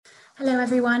Hello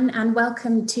everyone, and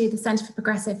welcome to the Centre for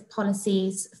Progressive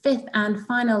Policy's fifth and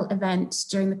final event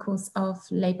during the course of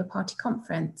Labour Party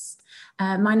conference.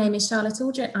 My name is Charlotte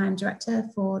Aldrett. I am Director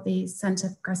for the Centre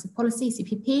for Progressive Policy,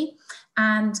 CPP,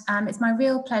 and it's my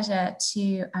real pleasure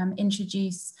to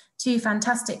introduce two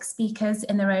fantastic speakers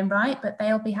in their own right, but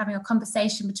they'll be having a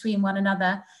conversation between one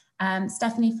another.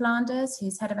 Stephanie Flanders,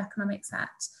 who's Head of Economics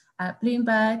at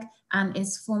Bloomberg and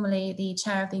is formerly the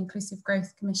chair of the Inclusive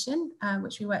Growth Commission,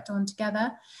 which we worked on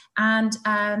together, and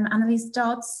Anneliese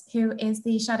Dodds, who is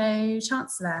the Shadow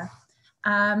Chancellor.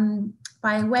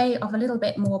 By way of a little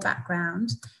bit more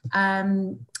background,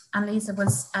 Anneliese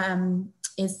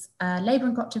is a Labour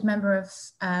and cooperative member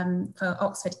for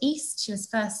Oxford East. She was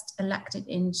first elected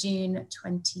in June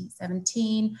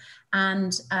 2017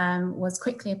 and was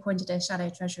quickly appointed a Shadow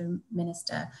Treasury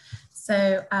Minister.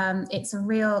 So it's a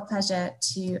real pleasure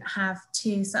to have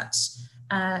two such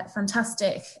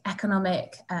fantastic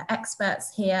economic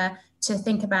experts here to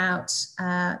think about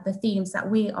the themes that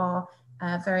we are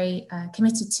very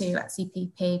committed to at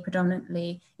CPP,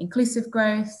 predominantly inclusive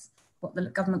growth, what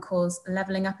the government calls a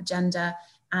levelling up agenda,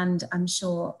 and I'm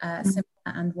sure similar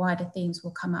and wider themes will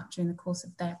come up during the course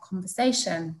of their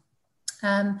conversation.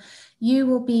 You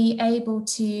will be able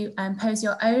to pose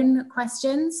your own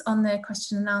questions on the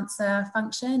question and answer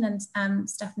function, and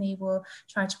Stephanie will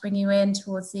try to bring you in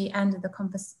towards the end of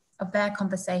their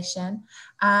conversation.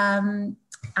 If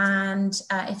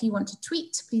you want to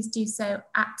tweet, please do so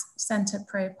at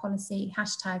CentreProPolicy,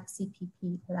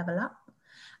 #CPPLevelUp.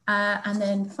 And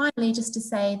then finally, just to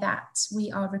say that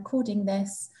we are recording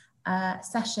this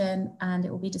session and it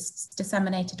will be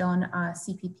disseminated on our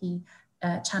CPP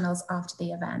channels after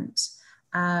the event.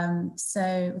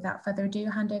 So without further ado,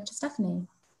 I'll hand over to Stephanie.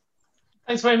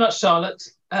 Thanks very much, Charlotte.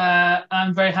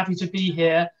 I'm very happy to be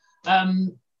here.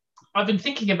 I've been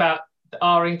thinking about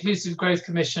our Inclusive Growth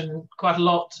Commission quite a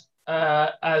lot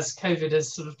as COVID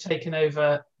has sort of taken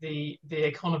over the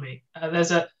economy.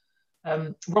 There's a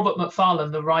Robert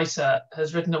Macfarlane, the writer,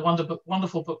 has written a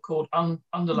wonderful book called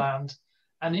Underland,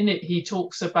 and in it he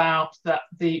talks about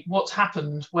what's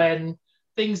happened when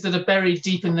things that are buried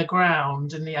deep in the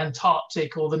ground in the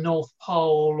Antarctic or the North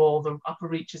Pole or the upper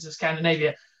reaches of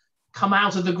Scandinavia come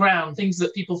out of the ground. Things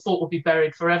that people thought would be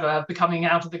buried forever are becoming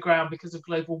out of the ground because of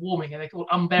global warming, and they're called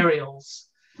unburials.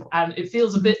 And it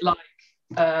feels a bit like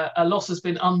a lot has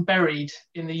been unburied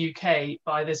in the UK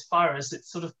by this virus.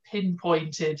 It's sort of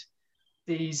pinpointed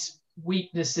these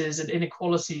weaknesses and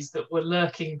inequalities that were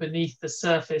lurking beneath the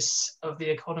surface of the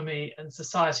economy and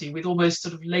society with almost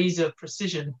sort of laser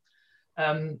precision.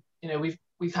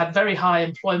 We've had very high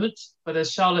employment, but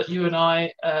as Charlotte, you and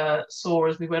I saw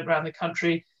as we went around the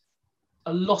country,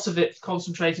 a lot of it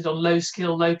concentrated on low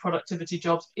skill, low productivity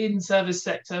jobs in service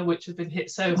sector, which have been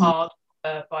hit so hard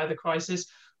by the crisis.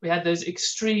 We had those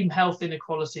extreme health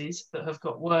inequalities that have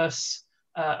got worse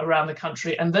around the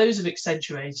country, and those have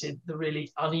accentuated the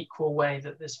really unequal way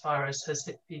that this virus has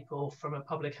hit people from a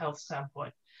public health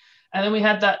standpoint. And then we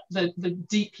had the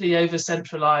deeply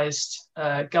over-centralised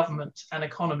government and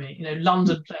economy.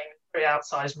 London playing a very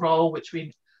outsized role, which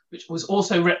was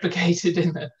also replicated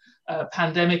in the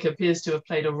pandemic, appears to have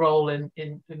played a role in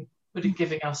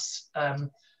giving us,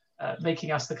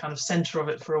 making us the kind of centre of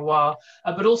it for a while.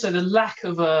 But also the lack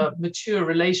of a mature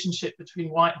relationship between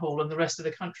Whitehall and the rest of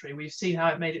the country. We've seen how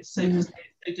it made it so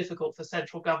difficult for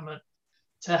central government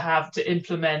to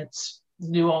implement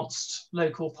nuanced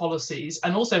local policies,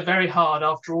 and also very hard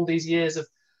after all these years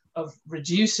of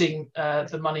reducing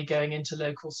the money going into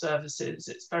local services.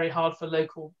 It's very hard for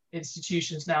local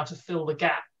institutions now to fill the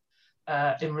gap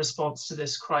in response to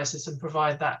this crisis and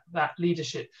provide that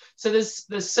leadership. So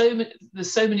there's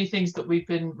so many things that we've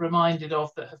been reminded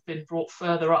of that have been brought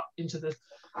further up into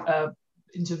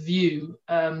view.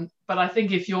 But I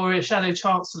think if you're a Shadow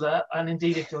Chancellor, and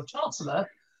indeed if you're Chancellor,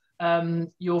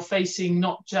 you're facing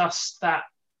not just that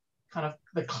kind of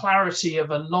the clarity of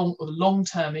the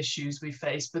long-term issues we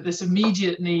face, but this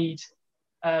immediate need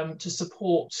to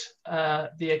support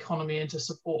the economy and to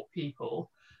support people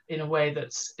in a way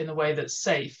that's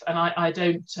safe. And I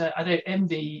don't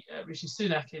envy Rishi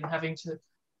Sunak in having to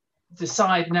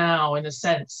decide now, in a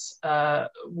sense,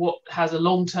 what has a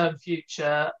long-term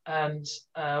future and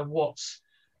what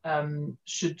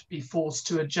should be forced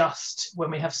to adjust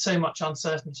when we have so much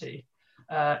uncertainty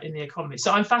in the economy.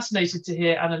 So I'm fascinated to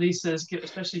hear Anneliese's,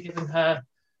 especially given her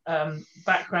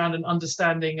background and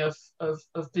understanding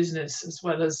of business, as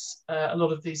well as a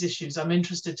lot of these issues. I'm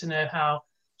interested to know how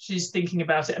she's thinking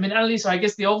about it. I mean, Anneliese, I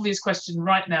guess the obvious question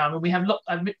right now, I mean,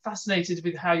 I'm fascinated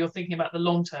with how you're thinking about the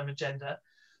long-term agenda,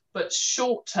 but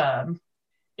short-term,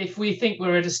 if we think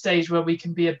we're at a stage where we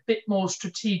can be a bit more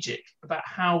strategic about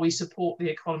how we support the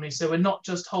economy. So we're not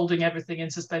just holding everything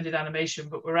in suspended animation,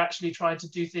 but we're actually trying to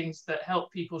do things that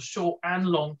help people short and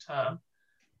long term.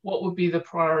 What would be the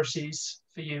priorities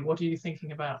for you? What are you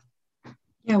thinking about?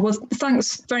 Yeah, well,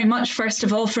 thanks very much, first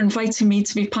of all, for inviting me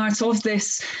to be part of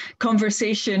this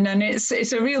conversation. And it's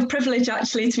a real privilege,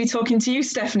 actually, to be talking to you,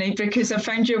 Stephanie, because I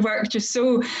found your work just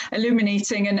so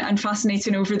illuminating and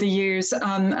fascinating over the years.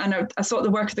 And I thought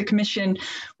the work of the Commission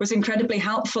was incredibly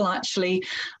helpful, actually.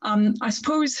 I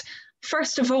suppose,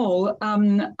 first of all,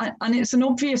 and it's an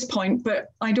obvious point, but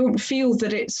I don't feel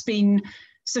that it's been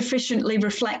sufficiently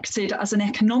reflected as an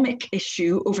economic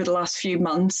issue over the last few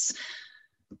months.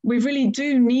 We really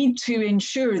do need to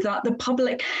ensure that the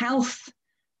public health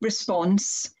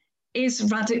response is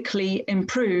radically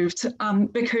improved,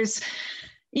 because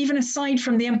even aside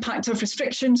from the impact of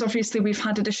restrictions, obviously we've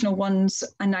had additional ones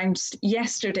announced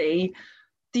yesterday,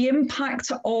 the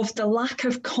impact of the lack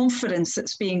of confidence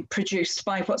that's being produced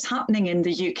by what's happening in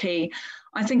the UK,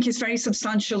 I think is very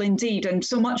substantial indeed. And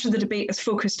so much of the debate is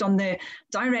focused on the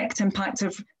direct impact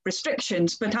of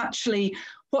restrictions, but actually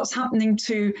what's happening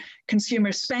to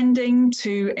consumer spending,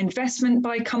 to investment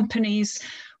by companies,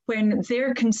 when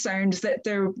they're concerned that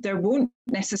there won't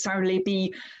necessarily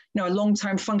be a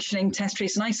long-term functioning test,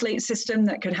 trace and isolate system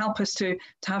that could help us to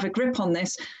have a grip on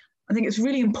this. I think it's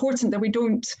really important that we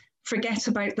don't forget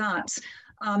about that.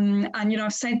 And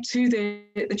I've said to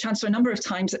the Chancellor a number of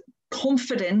times that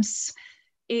confidence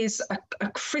is a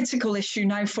critical issue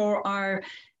now for our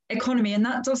economy, and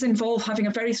that does involve having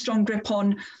a very strong grip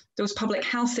on those public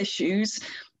health issues,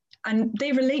 and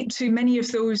they relate to many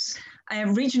of those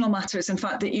regional matters, in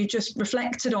fact, that you just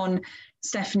reflected on,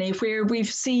 Stephanie, where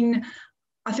we've seen,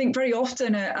 I think, very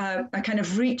often a kind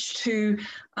of reach to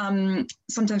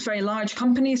sometimes very large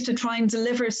companies to try and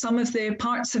deliver some of the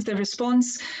parts of the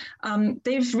response.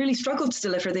 They've really struggled to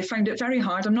deliver. They found it very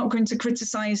hard. I'm not going to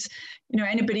criticise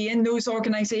anybody in those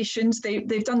organisations.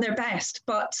 They've done their best,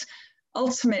 but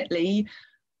ultimately,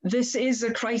 this is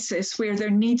a crisis where there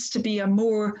needs to be a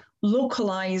more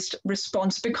localised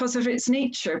response because of its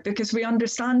nature, because we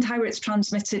understand how it's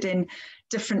transmitted in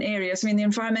different areas. I mean, the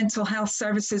environmental health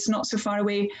services not so far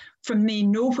away from me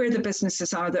know where the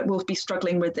businesses are that will be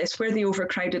struggling with this, where the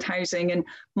overcrowded housing and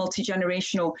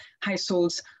multi-generational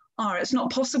households are. It's not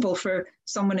possible for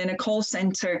someone in a call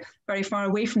centre very far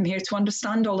away from here to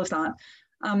understand all of that.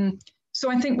 So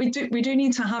I think we do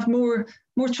need to have more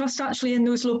trust actually in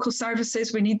those local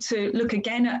services. We need to look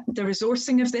again at the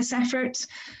resourcing of this effort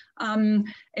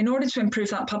in order to improve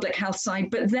that public health side.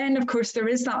 But then, of course, there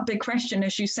is that big question,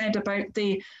 as you said, about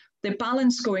the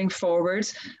balance going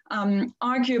forward.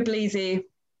 Arguably, the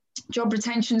job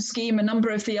retention scheme, a number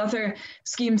of the other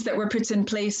schemes that were put in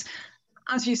place,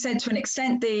 as you said, to an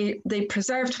extent, they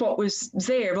preserved what was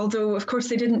there, although, of course,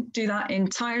 they didn't do that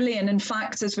entirely. And in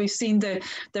fact, as we've seen the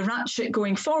ratchet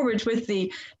going forward with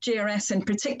the JRS in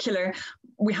particular,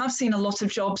 we have seen a lot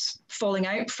of jobs falling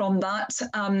out from that,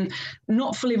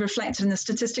 not fully reflected in the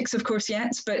statistics, of course,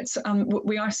 yet, but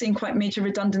we are seeing quite major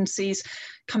redundancies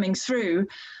coming through.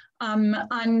 And,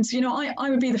 I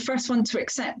would be the first one to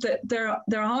accept that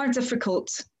there are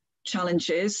difficult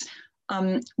challenges.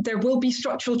 There will be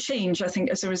structural change, I think,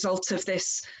 as a result of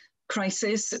this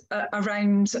crisis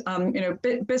around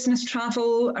business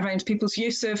travel, around people's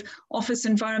use of office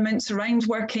environments, around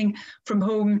working from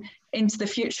home into the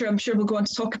future. I'm sure we'll go on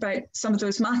to talk about some of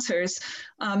those matters.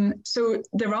 So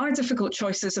there are difficult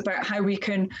choices about how we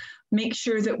can make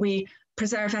sure that we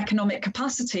preserve economic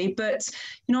capacity. But,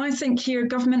 I think here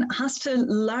government has to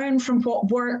learn from what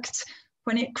worked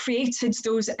when it created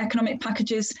those economic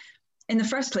packages in the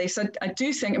first place. I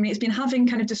do think, it's been having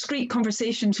kind of discrete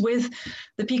conversations with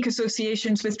the peak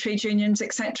associations, with trade unions,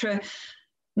 etc.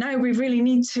 Now we really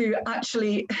need to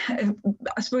actually,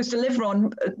 I suppose, deliver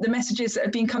on the messages that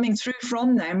have been coming through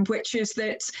from them, which is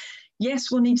that,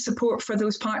 yes, we'll need support for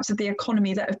those parts of the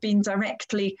economy that have been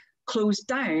directly closed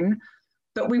down,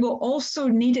 but we will also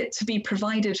need it to be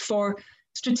provided for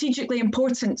strategically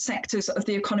important sectors of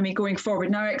the economy going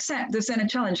forward. Now, I accept there's then a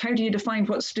challenge. How do you define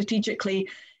what's strategically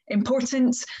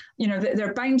important? There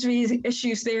are boundary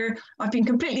issues there. I've been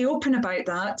completely open about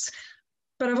that,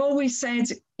 but I've always said,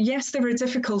 yes, there are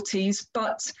difficulties,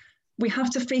 but we have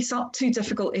to face up to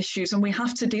difficult issues and we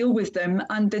have to deal with them.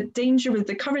 And the danger with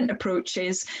the current approach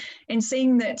is in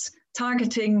saying that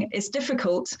targeting is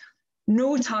difficult,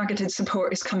 no targeted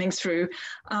support is coming through.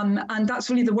 And that's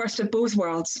really the worst of both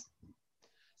worlds.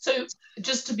 So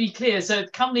just to be clear, so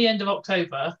come the end of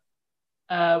October,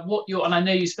 and I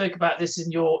know you spoke about this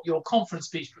in your conference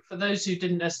speech, but for those who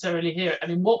didn't necessarily hear it,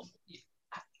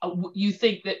 you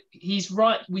think that he's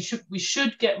right, we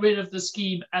should get rid of the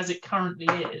scheme as it currently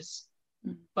is,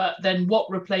 but then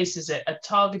what replaces it? A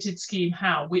targeted scheme,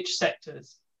 how? Which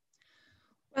sectors?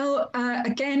 Well,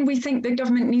 again, we think the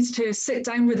government needs to sit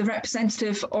down with the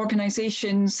representative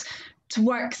organisations to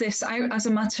work this out as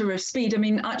a matter of speed. I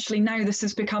mean, actually now this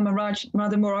has become a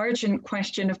rather more urgent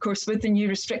question, of course, with the new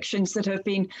restrictions that have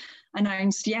been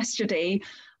announced yesterday.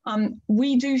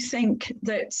 We do think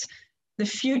that the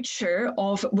future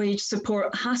of wage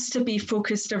support has to be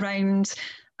focused around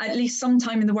at least some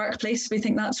time in the workplace. We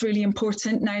think that's really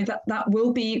important. Now that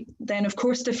will be then of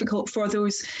course difficult for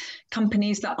those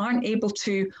companies that aren't able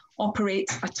to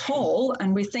operate at all.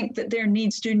 And we think that their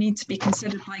needs do need to be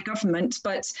considered by government.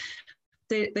 But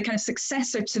the kind of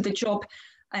successor to the job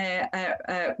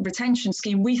retention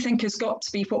scheme, we think has got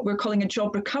to be what we're calling a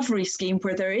job recovery scheme,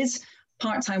 where there is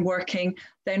part-time working,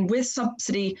 then with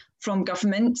subsidy from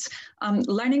government,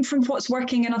 learning from what's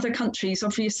working in other countries.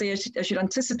 Obviously, as you'd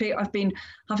anticipate, I've been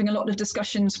having a lot of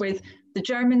discussions with the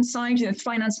German side, the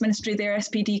finance ministry there,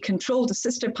 SPD controlled, a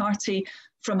sister party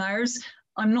from ours.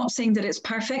 I'm not saying that it's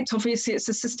perfect. Obviously, it's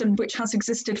a system which has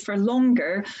existed for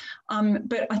longer,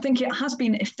 but I think it has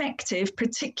been effective,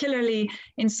 particularly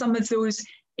in some of those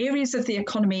areas of the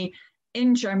economy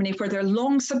in Germany where there are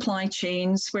long supply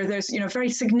chains, where there's very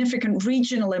significant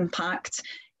regional impact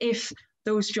if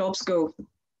those jobs go.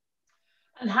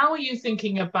 And how are you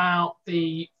thinking about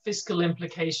the fiscal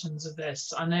implications of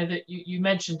this? I know that you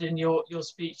mentioned in your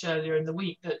speech earlier in the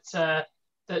week that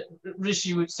that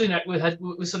Rishi Sunak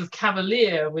was sort of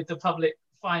cavalier with the public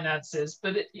finances,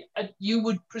 but you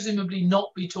would presumably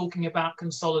not be talking about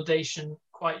consolidation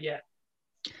quite yet.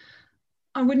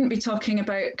 I wouldn't be talking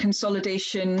about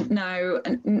consolidation now.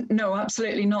 No,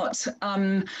 absolutely not.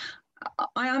 I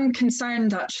am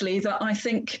concerned, actually, that I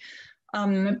think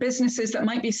businesses that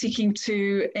might be seeking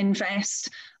to invest,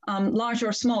 large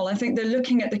or small, I think they're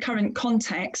looking at the current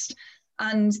context,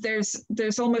 and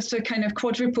there's almost a kind of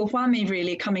quadruple whammy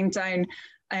really coming down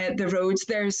the road.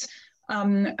 There's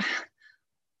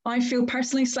I feel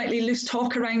personally slightly loose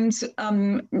talk around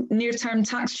near-term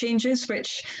tax changes,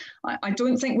 which I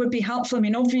don't think would be helpful. I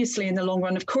mean, obviously, in the long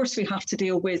run, of course, we have to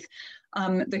deal with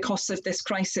the costs of this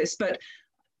crisis, but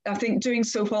I think doing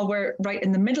so while we're right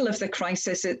in the middle of the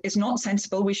crisis is not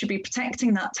sensible. We should be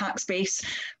protecting that tax base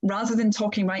rather than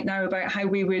talking right now about how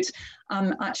we would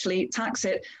actually tax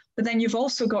it. But then you've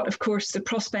also got, of course, the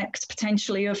prospect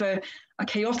potentially of a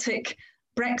chaotic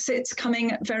Brexit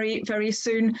coming very, very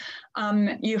soon.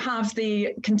 You have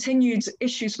the continued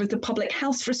issues with the public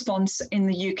health response in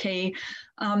the UK.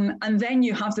 And then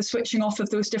you have the switching off of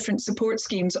those different support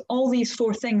schemes. All these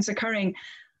four things occurring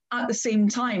at the same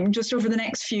time, just over the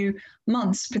next few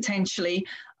months, potentially.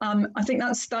 I think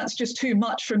that's just too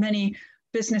much for many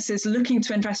businesses looking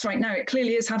to invest right now. It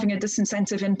clearly is having a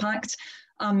disincentive impact.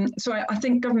 So I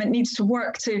think government needs to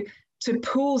work to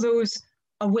pull those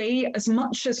away as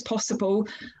much as possible.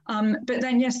 But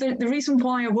then, yes, the reason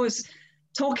why I was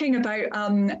talking about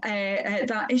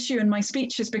that issue in my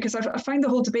speech is because I find the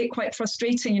whole debate quite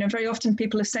frustrating. Very often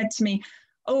people have said to me,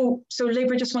 oh, so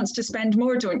Labour just wants to spend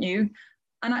more, don't you?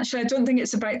 And actually, I don't think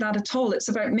it's about that at all. It's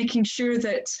about making sure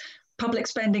that public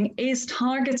spending is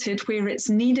targeted where it's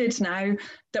needed now,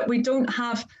 that we don't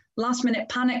have last minute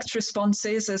panicked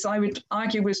responses, as I would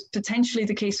argue was potentially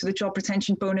the case with the job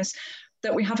retention bonus,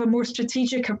 that we have a more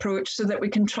strategic approach so that we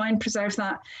can try and preserve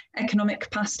that economic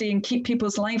capacity and keep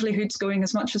people's livelihoods going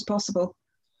as much as possible.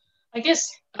 I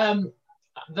guess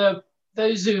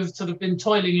those who have sort of been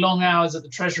toiling long hours at the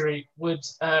Treasury would,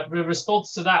 the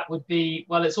response to that would be,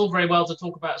 well, it's all very well to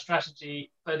talk about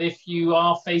strategy, but if you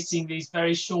are facing these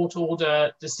very short order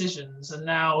decisions, and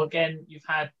now again, you've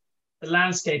had the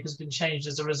landscape has been changed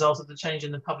as a result of the change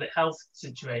in the public health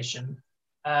situation,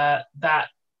 that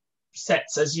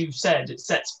sets, as you've said,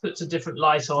 puts a different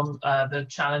light on the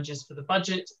challenges for the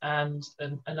budget and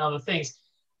other things.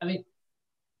 I mean,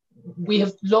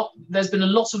 there's been a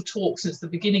lot of talk since the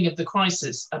beginning of the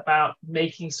crisis about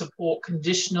making support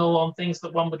conditional on things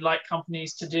that one would like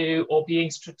companies to do, or being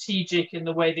strategic in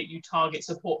the way that you target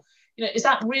support. Is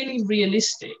that really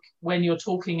realistic when you're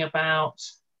talking about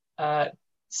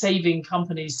saving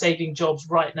companies, saving jobs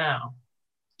right now?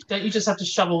 Don't you just have to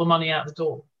shovel the money out the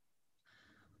door?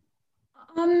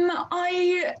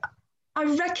 I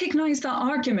recognise that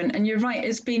argument, and you're right,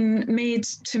 it's been made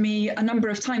to me a number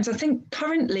of times. I think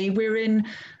currently we're in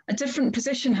a different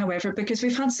position, however, because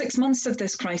we've had 6 months of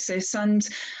this crisis, and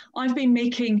I've been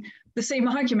making the same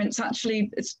arguments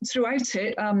actually throughout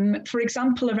it. For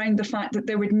example, around the fact that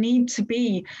there would need to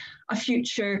be a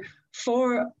future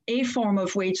for a form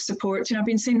of wage support. You know, I've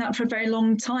been saying that for a very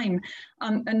long time.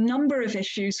 A number of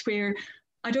issues where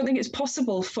I don't think it's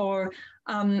possible for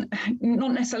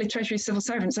not necessarily Treasury civil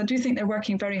servants. I do think they're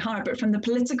working very hard, but from the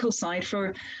political side,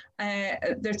 for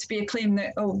there to be a claim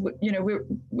that, oh, you know,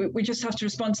 we just have to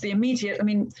respond to the immediate. I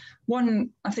mean, one,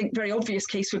 I think, very obvious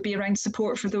case would be around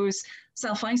support for those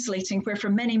self-isolating, where for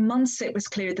many months it was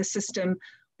clear the system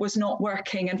was not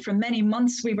working. And for many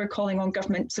months, we were calling on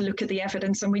government to look at the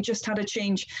evidence, and we just had a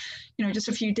change, you know, just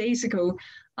a few days ago.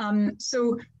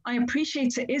 So I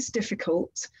appreciate it is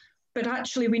difficult, but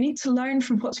actually we need to learn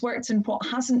from what's worked and what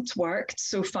hasn't worked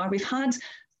so far. We've had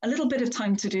a little bit of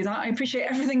time to do that. I appreciate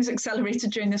everything's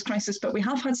accelerated during this crisis, but we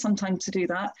have had some time to do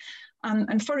that.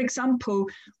 And for example,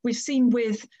 we've seen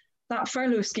with that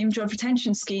furlough scheme, job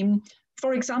retention scheme,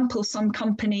 for example, some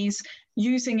companies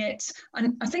using it,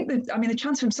 and I think that, I mean, the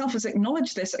Chancellor himself has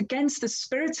acknowledged this, against the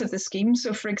spirit of the scheme.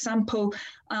 So for example,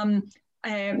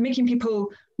 making people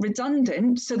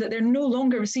redundant so that they're no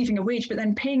longer receiving a wage, but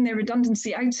then paying their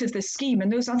redundancy out of the scheme,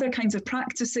 and those other kinds of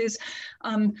practices.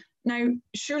 Now,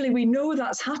 surely we know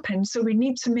that's happened, so we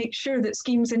need to make sure that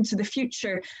schemes into the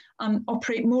future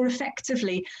operate more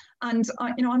effectively. And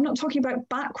you know, I'm not talking about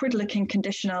backward-looking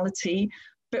conditionality,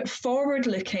 but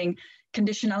forward-looking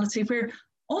conditionality, where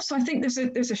also I think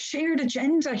there's a shared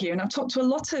agenda here. And I've talked to a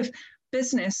lot of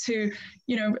business who,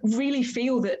 you know, really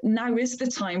feel that now is the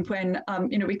time when,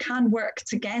 you know, we can work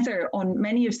together on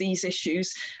many of these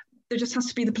issues. There just has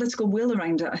to be the political will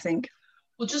around it, I think.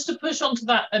 Well, just to push on to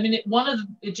that, I mean, one of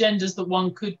the agendas that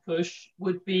one could push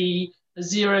would be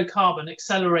zero carbon,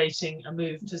 accelerating a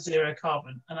move to zero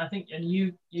carbon. And I think, and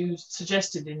you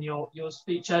suggested in your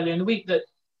speech earlier in the week that,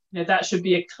 you know, that should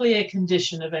be a clear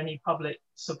condition of any public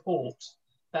support,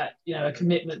 that, you know, a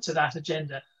commitment to that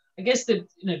agenda. I guess the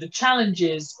challenge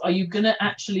is, are you going to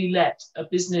actually let a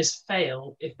business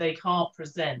fail if they can't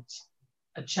present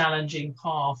a challenging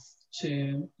path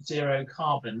to zero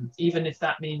carbon, even if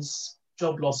that means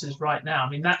job losses right now? I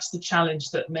mean, that's the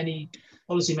challenge that many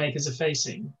policymakers are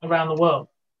facing around the world.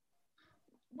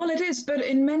 Well, it is, but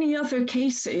in many other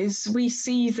cases, we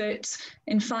see that,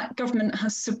 in fact, government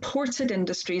has supported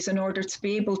industries in order to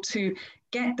be able to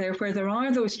get there where there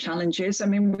are those challenges. I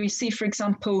mean, we see, for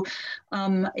example,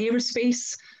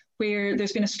 aerospace, where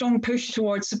there's been a strong push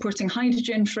towards supporting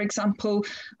hydrogen, for example,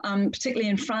 particularly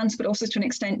in France, but also to an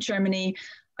extent Germany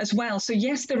as well. So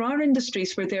yes, there are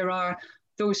industries where there are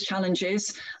those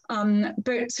challenges,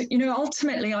 but you know,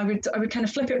 ultimately, I would kind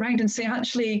of flip it around and say,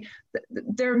 actually,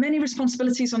 there are many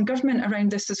responsibilities on government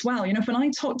around this as well. You know, when I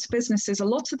talk to businesses, a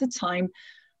lot of the time,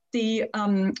 the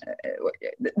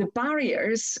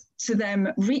barriers to them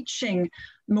reaching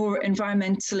more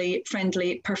environmentally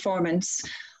friendly performance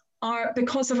are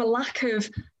because of a lack of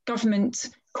government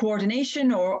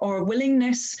coordination or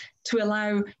willingness to allow,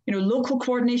 you know, local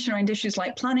coordination around issues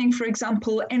like planning, for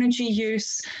example, energy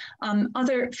use,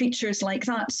 other features like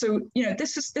that. So, you know,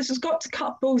 this has got to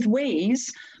cut both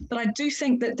ways, but I do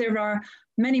think that there are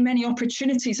many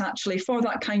opportunities actually for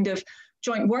that kind of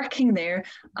joint working there.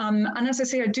 And as I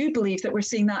say, I do believe that we're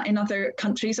seeing that in other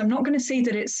countries. I'm not going to say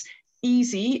that it's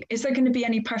easy. Is there going to be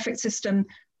any perfect system?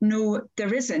 No,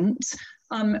 there isn't.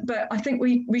 But I think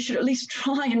we should at least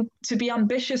try and to be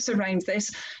ambitious around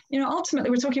this. You know,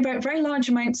 ultimately, we're talking about very large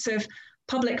amounts of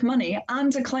public money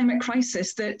and a climate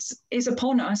crisis that is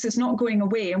upon us, is not going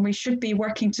away, and we should be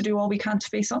working to do all we can to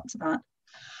face up to that.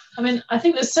 I mean, I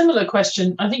think a similar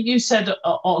question. I think you said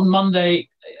on Monday,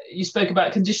 you spoke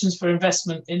about conditions for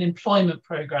investment in employment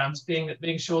programs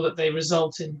being sure that they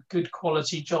result in good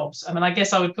quality jobs. I mean, I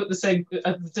guess I would put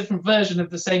a different version of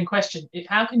the same question.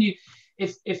 How can you,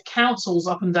 if councils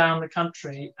up and down the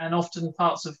country, and often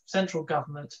parts of central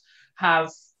government,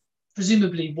 have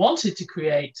presumably wanted to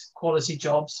create quality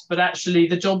jobs, but actually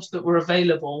the jobs that were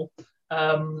available,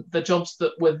 the jobs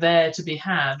that were there to be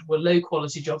had, were low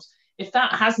quality jobs. If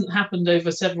that hasn't happened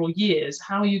over several years,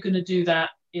 how are you going to do that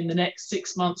in the next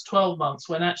 6 months, 12 months,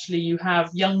 when actually you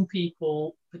have young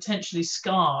people potentially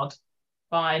scarred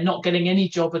by not getting any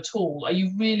job at all? Are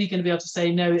you really going to be able to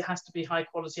say, no, it has to be high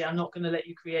quality, I'm not going to let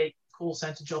you create call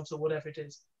centre jobs or whatever it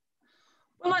is?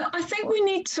 Well, I think we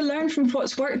need to learn from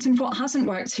what's worked and what hasn't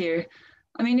worked here.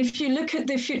 I mean, if you look at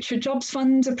the Future Jobs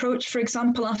Fund approach, for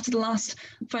example, after the last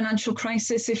financial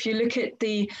crisis, if you look at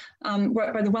the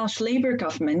work by the Welsh Labour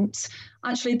government,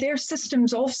 actually their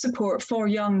systems of support for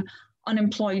young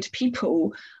unemployed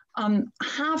people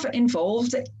have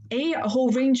involved a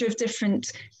whole range of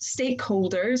different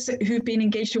stakeholders who've been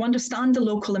engaged to understand the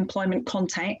local employment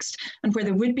context and where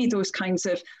there would be those kinds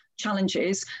of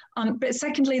challenges. But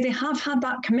secondly, they have had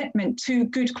that commitment to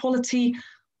good quality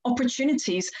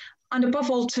opportunities. and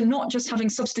above all, to not just having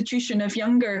substitution of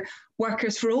younger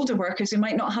workers for older workers who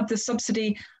might not have the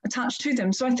subsidy attached to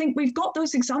them. So I think we've got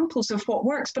those examples of what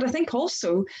works, but I think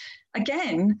also,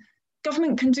 again,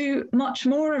 government can do much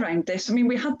more around this. I mean,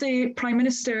 we had the Prime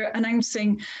Minister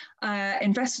announcing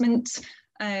investment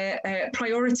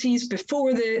priorities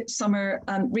before the summer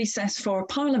recess for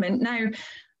Parliament. Now,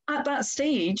 at that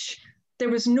stage, there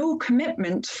was no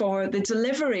commitment for the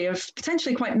delivery of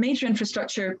potentially quite major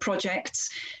infrastructure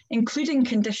projects, including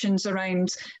conditions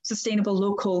around sustainable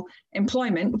local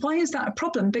employment. Why is that a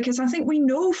problem? Because I think we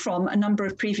know from a number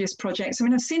of previous projects, I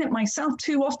mean, I've seen it myself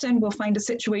too often, we'll find a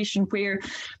situation where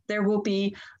there will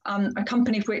be a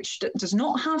company which does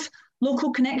not have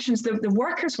local connections. The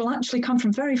workers will actually come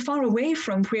from very far away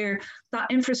from where that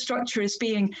infrastructure is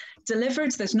being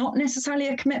delivered. There's not necessarily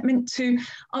a commitment to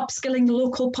upskilling the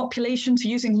local population, to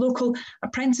using local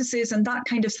apprentices and that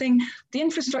kind of thing. The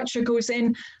infrastructure goes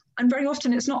in, and very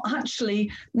often it's not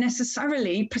actually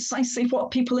necessarily precisely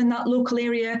what people in that local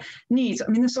area need.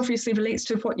 I mean, this obviously relates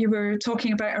to what you were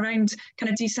talking about around kind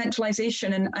of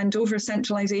decentralisation and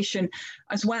over-centralisation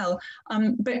as well.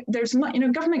 But there's,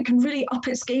 government can really up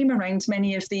its game around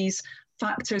many of these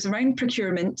factors around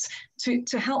procurement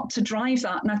to help to drive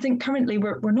that. And I think currently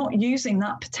we're not using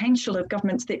that potential of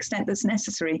government to the extent that's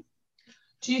necessary.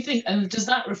 Do you think, and does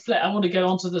that reflect, I want to go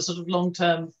on to the sort of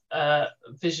long-term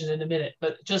vision in a minute,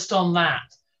 but just on that,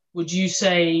 would you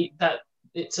say that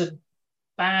it's a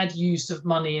bad use of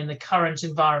money in the current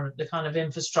environment, the kind of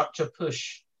infrastructure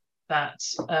push that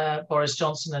Boris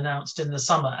Johnson announced in the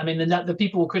summer? I mean, the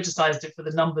people criticised it for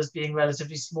the numbers being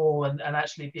relatively small and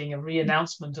actually being a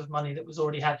re-announcement of money that was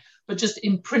already had. But just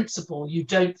in principle, you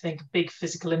don't think big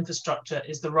physical infrastructure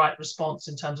is the right response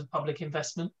in terms of public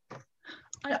investment?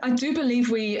 I do believe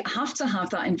we have to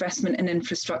have that investment in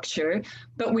infrastructure,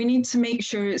 but we need to make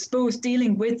sure it's both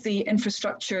dealing with the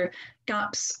infrastructure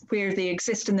gaps where they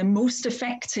exist in the most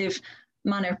effective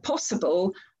manner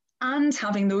possible and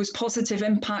having those positive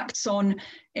impacts on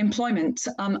employment.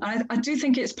 I do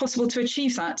think it's possible to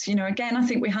achieve that. Again, I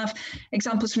think we have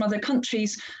examples from other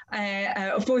countries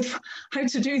of both how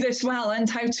to do this well and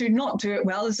how to not do it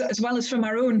well, as well as from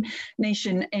our own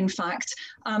nation, in fact.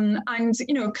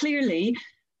 Clearly,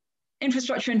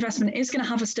 infrastructure investment is going to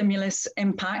have a stimulus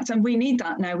impact, and we need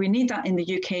that now. We need that in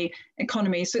the UK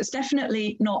economy. So it's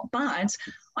definitely not bad.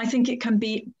 I think it can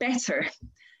be better,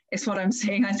 is what I'm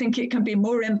saying. I think it can be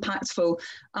more impactful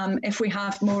if we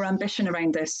have more ambition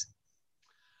around this.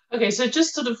 Okay, so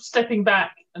just sort of stepping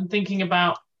back and thinking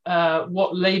about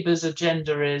what Labour's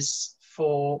agenda is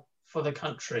for the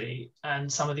country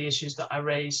and some of the issues that I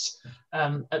raised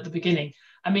at the beginning.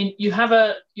 I mean, you have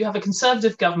a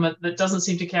Conservative government that doesn't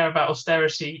seem to care about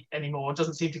austerity anymore,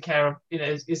 doesn't seem to care,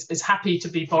 is happy to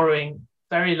be borrowing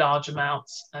very large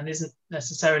amounts and isn't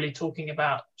necessarily talking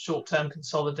about short-term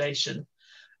consolidation,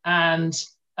 and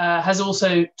has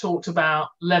also talked about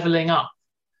levelling up.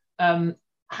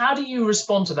 How do you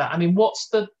respond to that? I mean, what's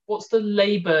the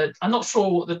Labour? I'm not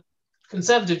sure what the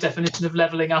Conservative definition of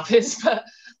levelling up is, but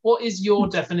what is your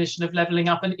definition of levelling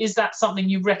up? And is that something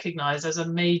you recognise as a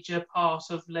major part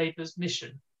of Labour's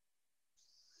mission?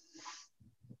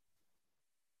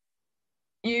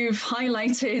 You've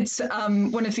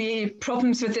highlighted one of the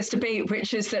problems with this debate,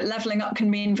 which is that levelling up can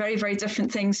mean very, very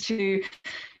different things to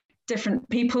different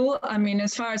people. I mean,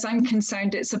 as far as I'm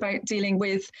concerned, it's about dealing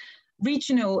with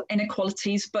regional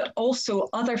inequalities, but also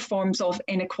other forms of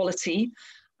inequality.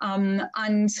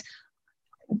 And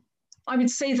I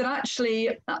would say that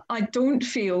actually, I don't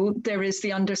feel there is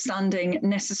the understanding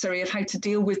necessary of how to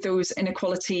deal with those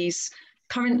inequalities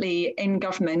currently in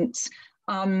government.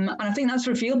 And I think that's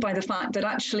revealed by the fact that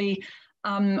actually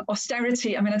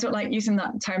austerity, I mean, I don't like using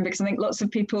that term because I think lots of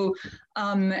people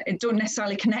don't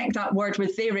necessarily connect that word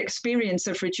with their experience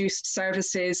of reduced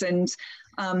services and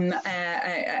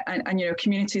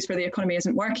communities where the economy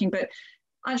isn't working. But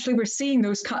actually, we're seeing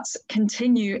those cuts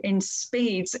continue in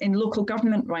spades in local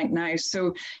government right now.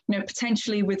 So,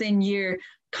 potentially within year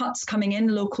cuts coming in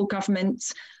local government.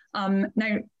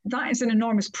 Now, that is an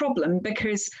enormous problem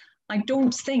because I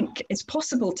don't think it's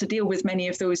possible to deal with many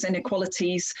of those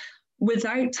inequalities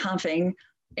without having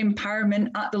empowerment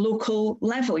at the local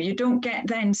level. You don't get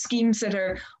then schemes that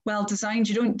are well designed.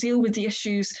 You don't deal with the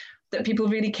issues that people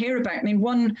really care about. I mean,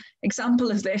 one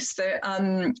example of this that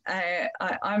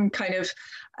I'm kind of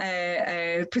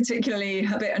particularly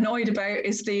a bit annoyed about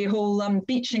is the whole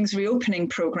Beechings reopening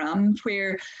programme,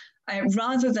 where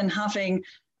rather than having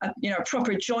a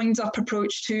proper joined up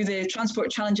approach to the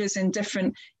transport challenges in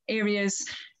different areas,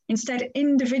 Instead,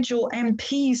 individual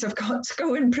MPs have got to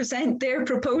go and present their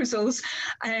proposals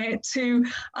to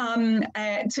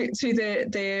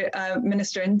the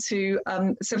minister and to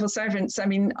civil servants. I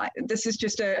mean, this is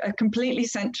just a completely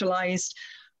centralised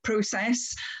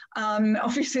process.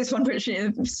 Obviously, it's one which, for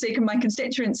the sake of my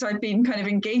constituents, I've been kind of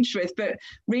engaged with, but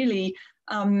really,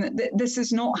 this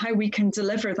is not how we can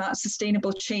deliver that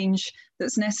sustainable change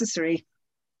that's necessary.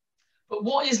 But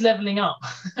what is levelling up?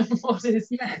 What is?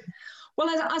 Yeah. Well,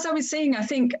 as I was saying, I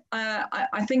think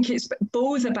it's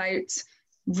both about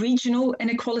regional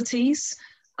inequalities.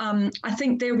 I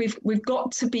think there we've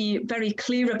got to be very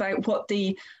clear about what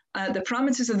the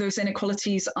parameters of those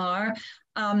inequalities are.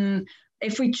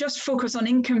 If we just focus on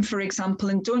income, for example,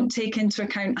 and don't take into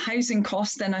account housing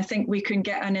costs, then I think we can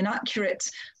get an inaccurate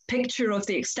picture of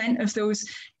the extent of those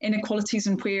inequalities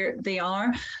and where they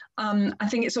are. I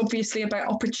think it's obviously about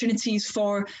opportunities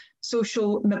for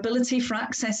social mobility, for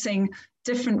accessing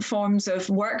different forms of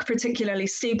work, particularly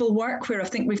stable work, where I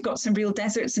think we've got some real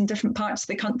deserts in different parts of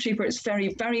the country where it's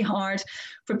very, very hard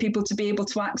for people to be able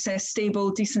to access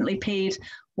stable, decently paid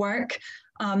work.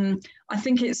 I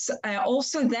think it's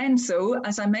also then, so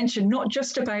as I mentioned, not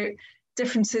just about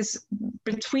differences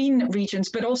between regions,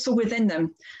 but also within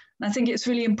them. And I think it's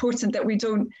really important that we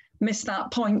don't miss that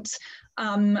point.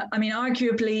 I mean,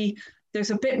 arguably,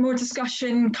 there's a bit more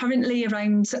discussion currently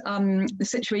around the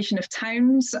situation of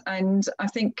towns, and I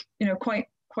think, you know, quite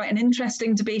an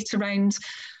interesting debate around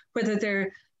whether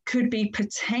there could be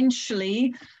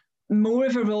potentially more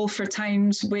of a role for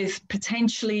towns with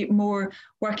potentially more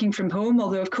working from home,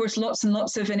 although of course lots and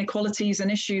lots of inequalities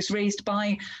and issues raised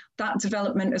by that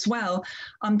development as well.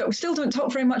 But we still don't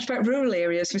talk very much about rural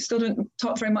areas. We still don't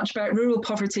talk very much about rural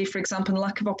poverty, for example, and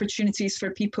lack of opportunities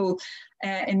for people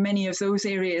in many of those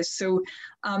areas. So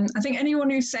I think anyone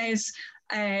who says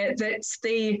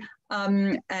that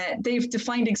they've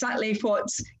defined exactly what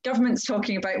government's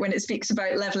talking about when it speaks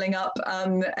about levelling up,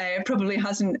 probably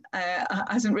hasn't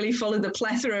really followed the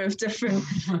plethora of different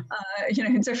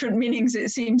different meanings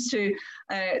it seems to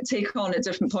take on at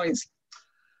different points.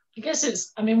 I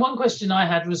guess I mean, one question I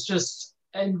had was just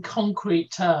in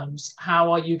concrete terms,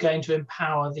 how are you going to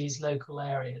empower these local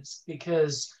areas?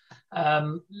 Because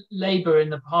Labour in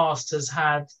the past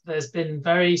there's been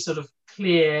very sort of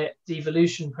clear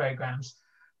devolution programmes,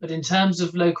 but in terms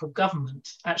of local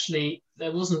government, actually,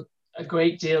 there wasn't a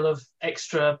great deal of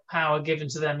extra power given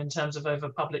to them in terms of over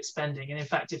public spending. And in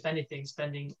fact, if anything,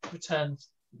 spending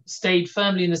stayed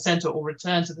firmly in the centre or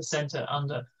returned to the centre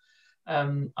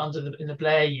in the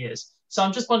Blair years. So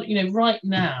I'm just wondering, right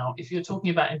now, if you're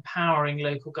talking about empowering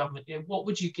local government, what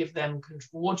would you give them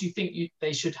control? What do you think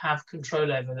they should have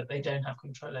control over that they don't have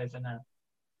control over now?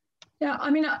 Yeah, I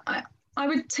mean, I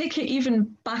would take it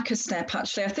even back a step,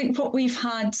 actually. I think what we've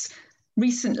had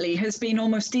recently has been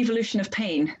almost devolution of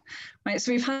pain, right?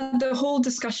 So we've had the whole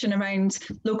discussion around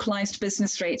localised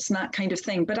business rates and that kind of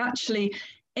thing, but actually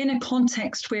in a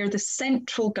context where the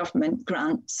central government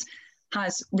grants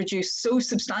has reduced so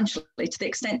substantially to the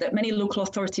extent that many local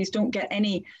authorities don't get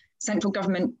any central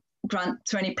government grant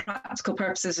to any practical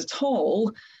purposes at all.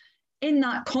 In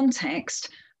that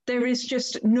context, there is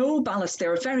just no ballast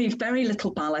there, very, very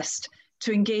little ballast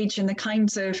to engage in the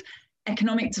kinds of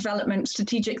economic development,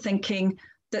 strategic thinking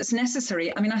that's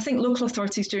necessary. I mean, I think local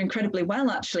authorities do incredibly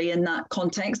well, actually, in that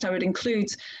context. I would include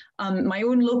my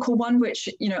own local one, which,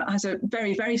 has a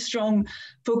very, very strong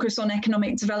focus on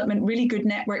economic development, really good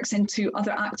networks into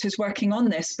other actors working on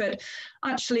this. But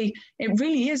actually, it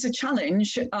really is a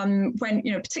challenge when,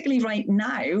 particularly right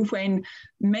now, when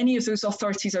many of those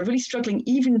authorities are really struggling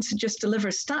even to just deliver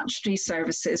statutory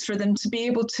services, for them to be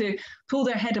able to pull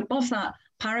their head above that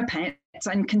parapet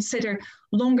and consider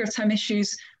longer term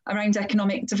issues around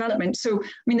economic development. So, I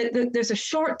mean, there's a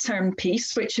short-term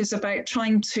piece, which is about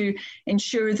trying to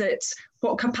ensure that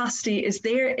what capacity is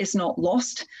there is not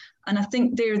lost. And I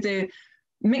think they're the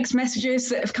mixed messages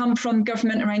that have come from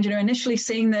government around, initially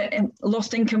saying that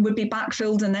lost income would be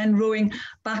backfilled and then rowing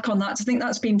back on that. So I think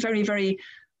that's been very, very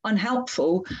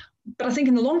unhelpful. But I think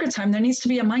in the longer term, there needs to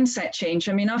be a mindset change.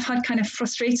 I mean, I've had kind of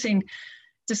frustrating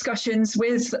discussions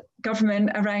with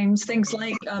government around things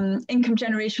like income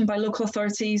generation by local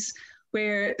authorities,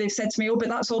 where they've said to me, oh, but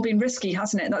that's all been risky,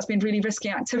 hasn't it? That's been really risky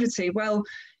activity. Well,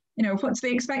 what do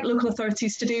they expect local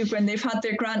authorities to do when they've had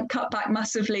their grant cut back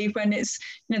massively, when it's,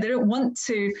 they don't want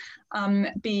to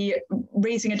be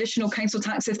raising additional council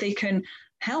tax if they can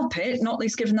help it, not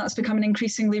least given that's become an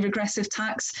increasingly regressive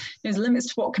tax. There's limits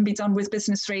to what can be done with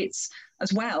business rates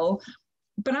as well.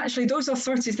 but actually those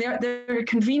authorities, they're a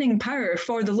convening power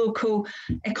for the local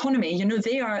economy. You know,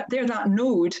 they're that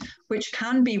node which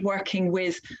can be working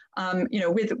with, you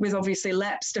know, with obviously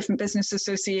LEPs, different business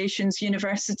associations,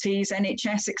 universities,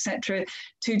 NHS, etc.,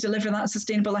 to deliver that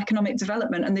sustainable economic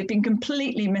development. And they've been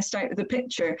completely missed out of the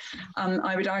picture,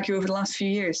 I would argue, over the last few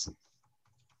years.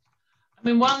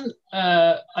 I mean,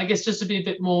 I guess just to be a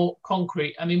bit more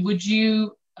concrete, I mean, would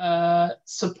you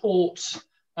support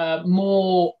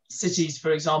more cities,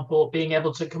 for example, being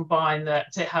able to combine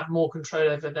that, to have more control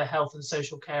over their health and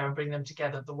social care and bring them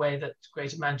together the way that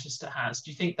Greater Manchester has?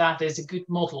 Do you think that is a good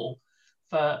model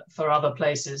for other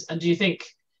places? And do you think,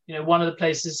 you know, one of the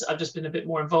places I've just been a bit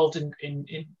more involved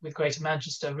in with Greater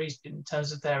Manchester in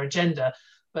terms of their agenda,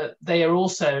 but they are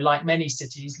also, like many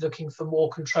cities, looking for more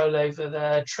control over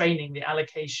their training, the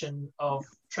allocation of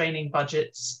training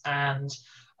budgets and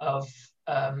of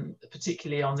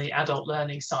particularly on the adult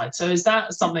learning side. So is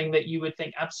that something that you would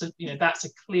think, absolutely, you know, that's a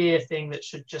clear thing that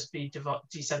should just be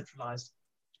decentralized?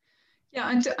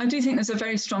 Yeah, I do think there's a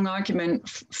very strong argument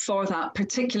for that,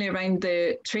 particularly around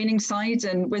the training side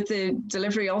and with the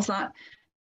delivery of that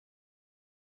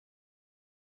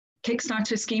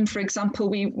Kickstarter scheme, for example.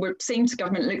 We were saying to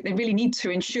government, look, they really need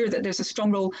to ensure that there's a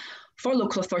strong role for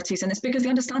local authorities, and it's because they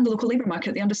understand the local labour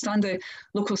market, they understand the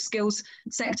local skills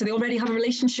sector, they already have a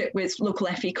relationship with local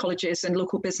FE colleges and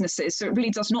local businesses, so it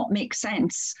really does not make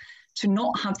sense to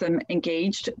not have them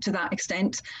engaged to that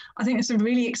extent. I think there's some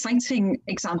really exciting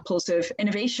examples of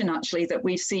innovation actually that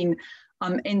we've seen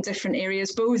in different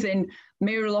areas, both in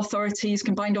mayoral authorities,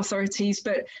 combined authorities,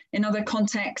 but in other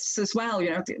contexts as well. You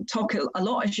know, talk a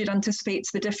lot, as you'd anticipate,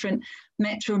 to the different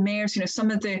metro mayors. You know, some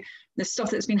of the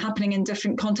stuff that's been happening in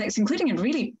different contexts, including in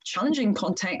really challenging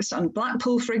contexts.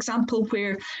 Blackpool, for example,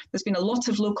 where there's been a lot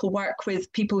of local work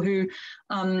with people who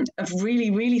have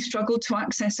really struggled to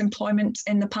access employment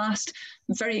in the past.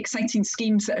 Very exciting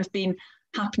schemes that have been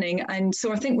happening. And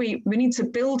so I think we need to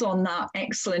build on that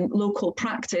excellent local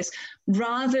practice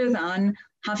rather than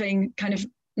having kind of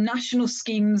national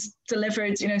schemes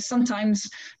delivered, you know, sometimes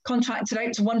contracted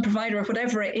out to one provider or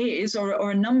whatever it is, or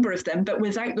a number of them, but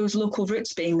without those local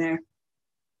roots being there.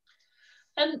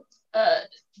 And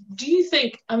do you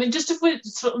think, I mean, just if we're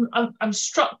sort of, I'm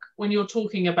struck when you're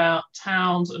talking about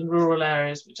towns and rural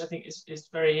areas, which I think is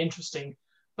very interesting,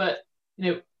 but,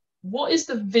 you know, what is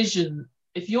the vision?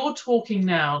 If you're talking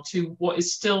now to what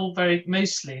is still very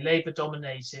mostly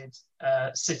Labour-dominated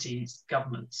cities,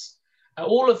 governments,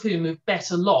 all of whom have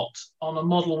bet a lot on a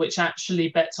model which actually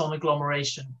bets on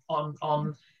agglomeration,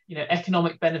 on you know,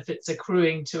 economic benefits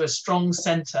accruing to a strong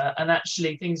centre, and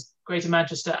actually things, Greater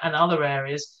Manchester and other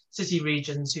areas, city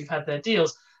regions who've had their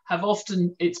deals, have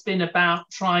often, it's been about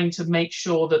trying to make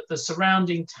sure that the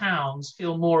surrounding towns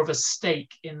feel more of a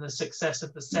stake in the success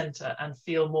of the centre and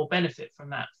feel more benefit from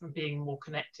that, from being more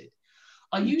connected.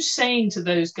 Are you saying to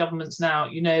those governments now,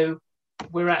 you know,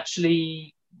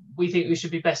 we think we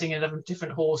should be betting a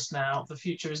different horse now, the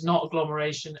future is not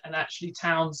agglomeration, and actually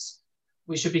towns,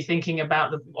 we should be thinking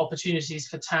about the opportunities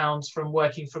for towns from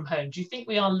working from home? Do you think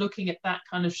we are looking at that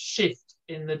kind of shift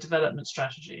in the development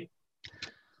strategy?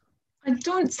 I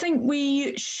don't think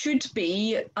we should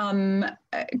be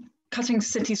cutting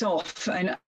cities off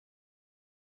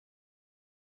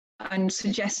and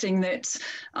suggesting that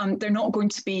they're not going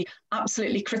to be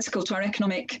absolutely critical to our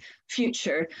economic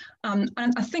future. And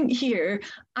I think here,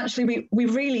 actually, we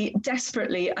really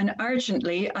desperately and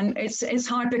urgently, and it's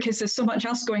hard because there's so much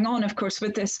else going on, of course,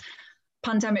 with this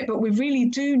pandemic, but we really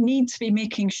do need to be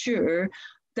making sure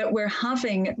that we're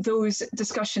having those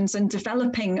discussions and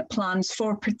developing plans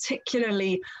for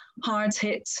particularly hard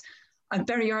hit and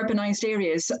very urbanized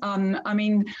areas. I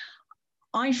mean,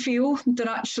 I feel that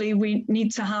actually we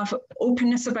need to have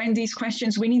openness around these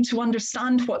questions. We need to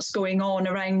understand what's going on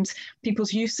around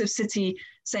people's use of city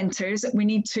centres. We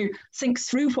need to think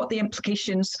through what the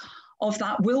implications of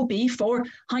that will be for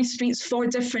high streets, for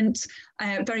different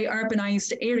very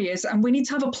urbanised areas. And we need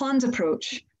to have a planned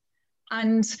approach.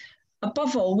 And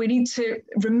above all, we need to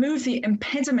remove the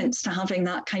impediments to having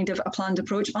that kind of a planned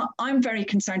approach. I'm very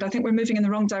concerned. I think we're moving in the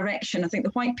wrong direction. I think the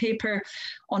white paper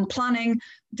on planning,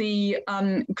 the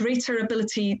greater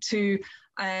ability to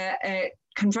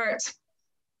convert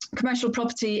commercial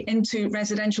property into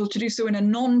residential, to do so in a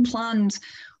non-planned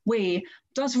way,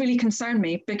 does really concern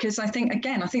me, because I think,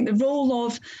 again, I think the role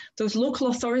of those local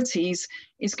authorities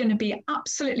is going to be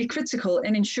absolutely critical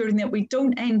in ensuring that we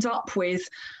don't end up with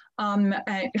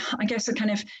I guess a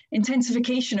kind of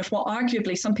intensification of what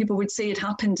arguably some people would say had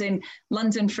happened in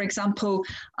London, for example,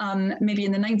 maybe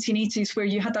in the 1980s, where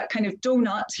you had that kind of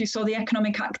donut. You saw the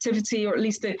economic activity, or at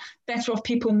least the better off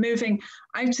people moving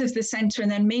out of the centre,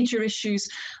 and then major issues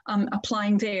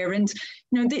applying there. And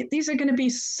these are going to be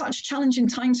such challenging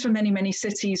times for many, many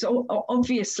cities,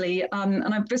 obviously.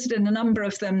 And I've visited a number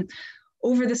of them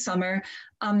over the summer.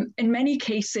 In many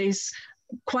cases,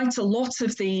 quite a lot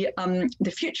of the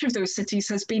future of those cities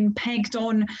has been pegged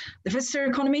on the visitor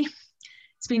economy.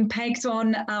 It's been pegged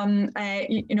on,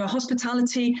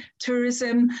 hospitality,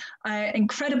 tourism,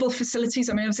 incredible facilities.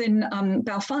 I mean, I was in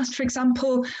Belfast, for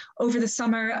example, over the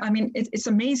summer. I mean, it's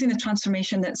amazing the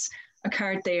transformation that's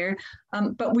occurred there.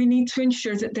 But we need to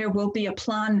ensure that there will be a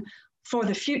plan for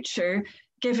the future,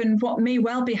 given what may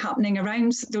well be happening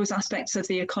around those aspects of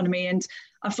the economy, and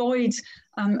avoid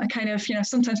a kind of,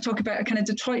 sometimes talk about a kind of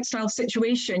Detroit-style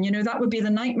situation. That would be the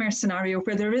nightmare scenario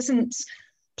where there isn't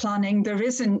planning, there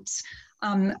isn't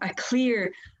a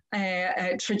clear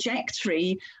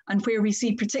trajectory, and where we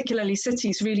see particularly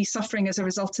cities really suffering as a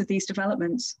result of these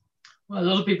developments. Well, a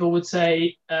lot of people would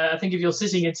say, I think if you're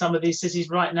sitting in some of these cities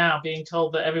right now being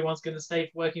told that everyone's going to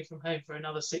stay working from home for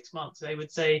another 6 months, they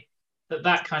would say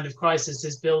that kind of crisis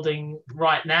is building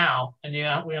right now, and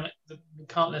we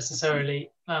can't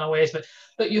necessarily plan our ways. But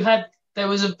there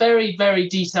was a very, very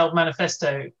detailed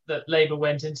manifesto that Labour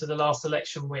went into the last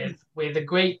election with a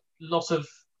great lot of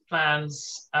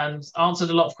plans, and answered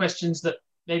a lot of questions that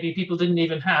maybe people didn't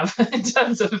even have in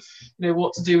terms of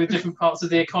what to do with different parts of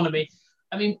the economy.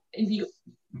 I mean,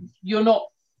 you're not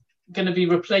going to be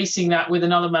replacing that with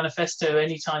another manifesto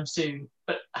anytime soon.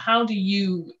 But how do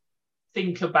you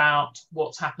think about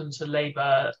what's happened to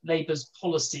Labour's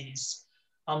policies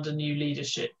under new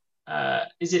leadership?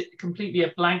 Is it completely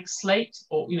a blank slate,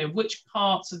 or which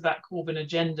parts of that Corbyn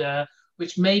agenda,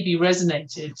 which maybe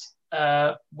resonated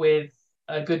with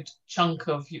a good chunk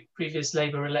of previous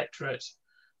Labour electorate,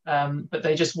 but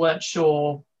they just weren't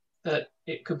sure that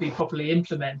it could be properly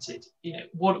implemented?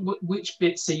 Which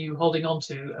bits are you holding on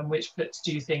to, and which bits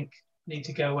do you think need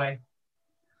to go away?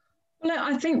 Well,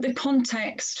 I think the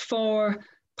context for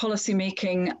policy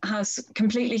making has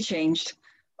completely changed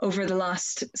over the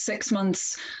last 6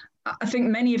 months. I think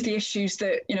many of the issues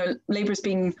that Labour's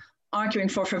been arguing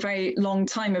for a very long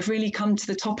time have really come to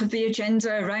the top of the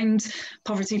agenda, around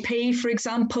poverty pay, for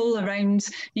example, around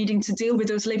needing to deal with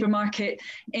those labour market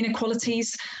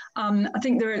inequalities. I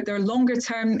think there are longer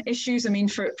term issues. I mean,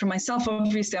 for myself,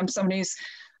 obviously, I'm someone who's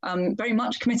very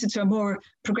much committed to a more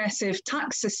progressive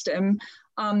tax system.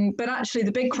 But actually,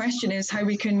 the big question is how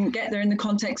we can get there in the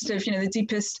context of the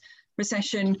deepest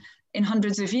recession in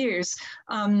hundreds of years.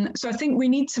 So I think we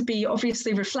need to be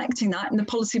obviously reflecting that in the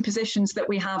policy positions that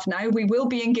we have now. We will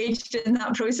be engaged in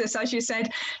that process, as you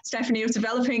said, Stephanie, of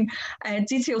developing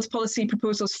detailed policy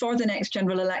proposals for the next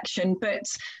general election. But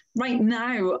right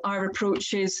now, our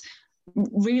approach is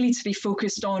really to be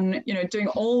focused on doing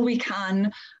all we can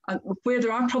where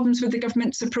there are problems with the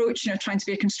government's approach, trying to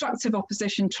be a constructive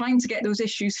opposition, trying to get those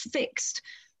issues fixed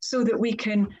so that we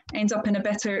can end up in a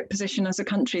better position as a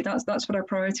country. That's what our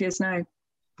priority is now.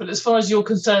 But as far as you're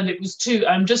concerned, it was too,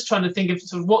 I'm just trying to think of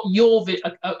sort of what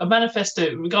a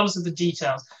manifesto, regardless of the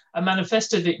details, a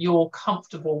manifesto that you're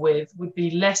comfortable with would be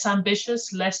less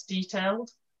ambitious, less detailed?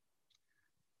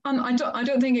 I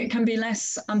don't think it can be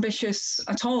less ambitious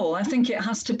at all. I think it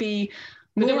has to be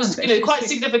more ambitious. Quite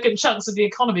significant chunks of the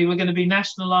economy were going to be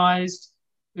nationalised.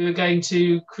 We were going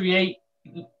to create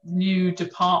new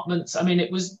departments. I mean,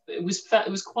 it was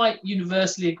quite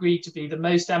universally agreed to be the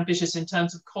most ambitious in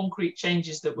terms of concrete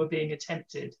changes that were being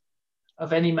attempted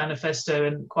of any manifesto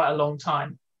in quite a long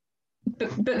time.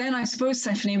 But then I suppose,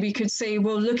 Stephanie, we could say,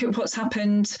 well, look at what's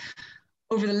happened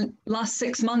over the last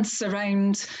 6 months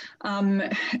around,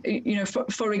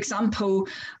 for example,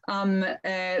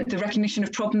 the recognition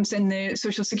of problems in the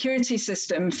social security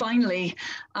system, finally,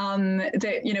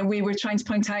 that we were trying to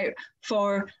point out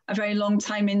for a very long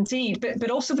time indeed, but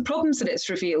also the problems that it's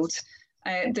revealed,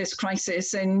 this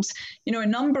crisis. And, a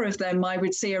number of them, I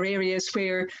would say, are areas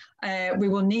where we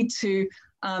will need to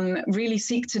really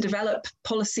seek to develop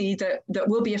policy that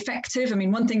will be effective. I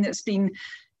mean, one thing that's been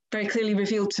very clearly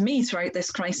revealed to me throughout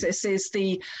this crisis is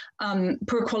the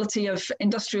poor quality of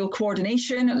industrial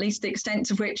coordination, at least the extent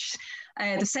to which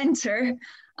the centre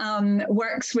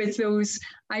works with those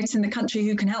out in the country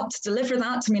who can help to deliver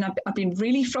that. I mean, I've been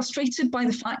really frustrated by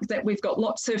the fact that we've got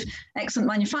lots of excellent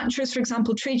manufacturers, for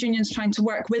example, trade unions trying to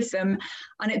work with them,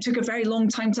 and it took a very long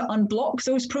time to unblock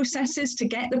those processes to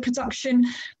get the production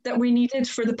that we needed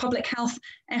for the public health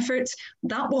effort.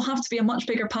 That will have to be a much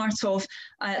bigger part of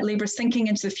Labour's thinking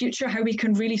into the future, how we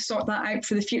can really sort that out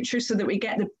for the future so that we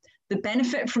get the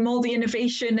benefit from all the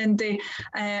innovation and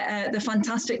the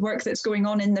fantastic work that's going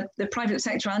on in the private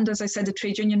sector and, as I said, the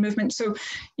trade union movement. So,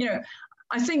 you know,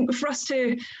 I think for us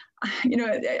to, you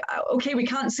know, okay, we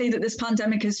can't say that this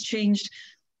pandemic has changed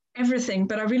everything,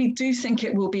 but I really do think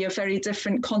it will be a very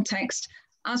different context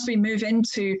as we move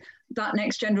into that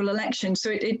next general election. So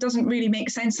it doesn't really make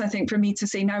sense, I think, for me to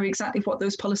say now exactly what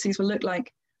those policies will look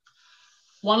like.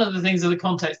 One of the things of the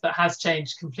context that has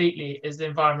changed completely is the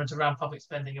environment around public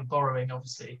spending and borrowing,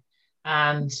 obviously.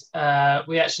 And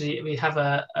we have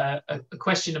a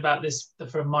question about this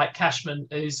from Mike Cashman,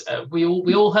 who's we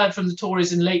all heard from the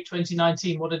Tories in late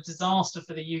 2019 what a disaster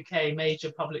for the UK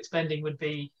major public spending would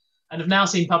be, and have now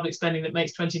seen public spending that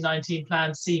makes 2019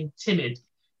 plans seem timid.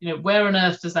 You know, where on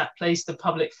earth does that place the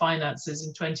public finances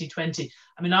in 2020?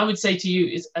 I mean, I would say to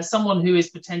you, as someone who is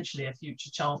potentially a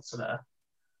future Chancellor,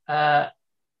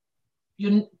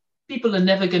 people are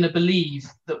never going to believe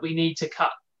that we need to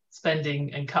cut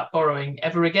spending and cut borrowing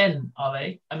ever again, are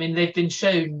they? I mean, they've been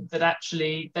shown that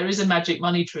actually there is a magic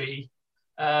money tree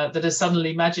that has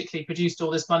suddenly magically produced all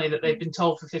this money that they've been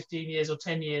told for 15 years or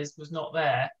 10 years was not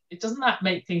there. Doesn't that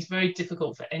make things very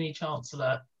difficult for any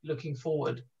Chancellor looking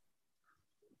forward?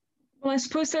 Well, I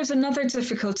suppose there's another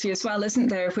difficulty as well, isn't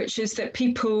there, which is that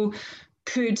people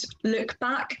could look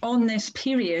back on this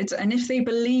period, and if they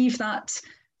believe that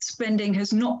spending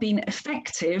has not been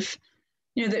effective,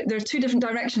 you know, there are two different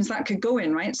directions that could go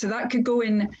in, right? So that could go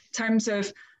in terms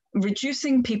of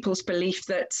reducing people's belief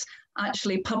that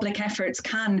actually public efforts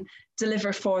can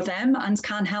deliver for them and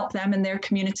can help them in their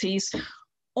communities,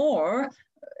 or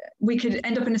we could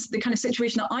end up in the kind of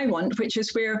situation that I want, which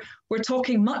is where we're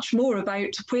talking much more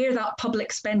about where that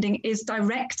public spending is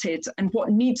directed and what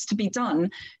needs to be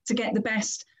done to get the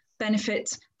best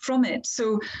benefit from it.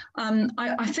 So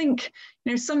I think,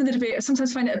 you know, some of the debate, I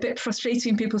sometimes find it a bit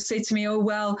frustrating. People say to me, oh,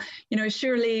 well, you know,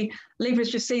 surely Labour's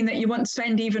just saying that you want to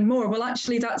spend even more. Well,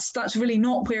 actually, that's really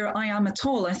not where I am at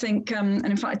all. I think, and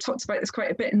in fact, I talked about this quite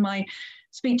a bit in my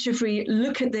speech. If we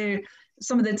look at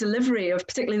some of the delivery of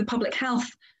particularly the public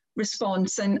health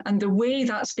response and the way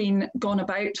that's been gone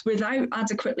about without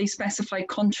adequately specified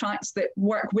contracts that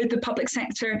work with the public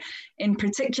sector in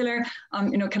particular,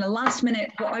 you know, kind of last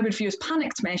minute, what I would view as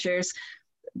panicked measures,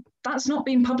 that's not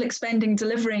been public spending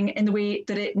delivering in the way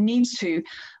that it needs to.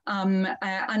 And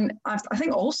I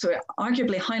think also it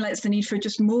arguably highlights the need for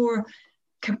just more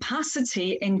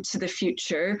capacity into the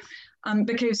future,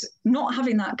 because not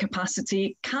having that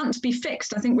capacity can't be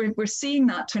fixed. I think we're seeing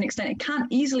that to an extent. It can't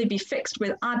easily be fixed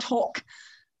with ad hoc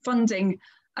funding,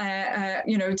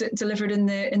 you know, delivered in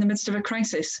the midst of a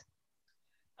crisis.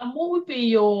 And what would be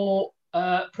your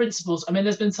principles? I mean,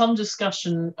 there's been some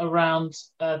discussion around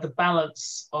the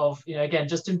balance of, you know, again,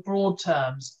 just in broad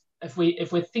terms, if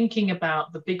we're thinking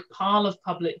about the big pile of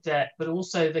public debt, but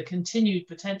also the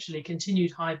potentially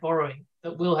continued high borrowing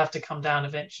that will have to come down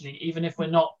eventually, even if we're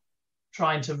not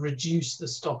trying to reduce the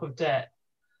stock of debt.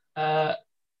 There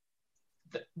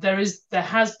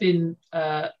has been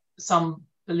some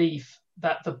belief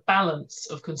that the balance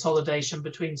of consolidation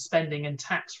between spending and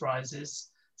tax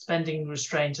rises, spending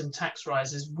restraint and tax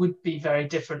rises, would be very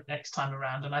different next time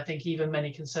around. And I think even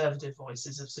many Conservative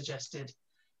voices have suggested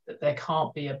that there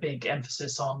can't be a big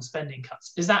emphasis on spending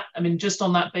cuts. Is that, I mean, just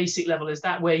on that basic level, is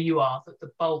that where you are, that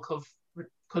the bulk of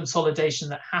consolidation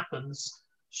that happens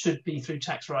should be through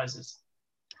tax rises?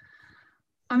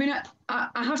 I mean, I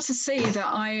have to say that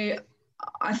I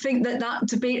think that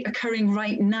debate occurring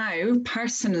right now,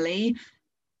 personally,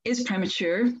 is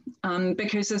premature,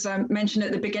 because as I mentioned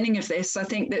at the beginning of this, I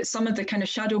think that some of the kind of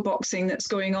shadow boxing that's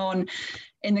going on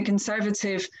in the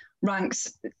Conservative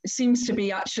ranks seems to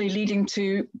be actually leading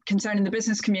to concern in the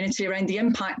business community around the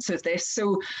impacts of this.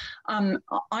 So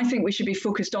I think we should be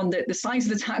focused on the size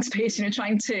of the tax base, you know,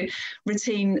 trying to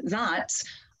retain that.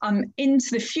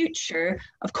 Into the future,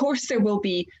 of course, there will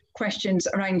be questions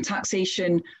around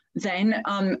taxation then.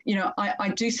 You know, I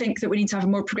do think that we need to have a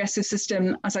more progressive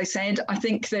system, as I said. I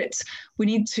think that we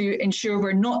need to ensure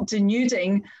we're not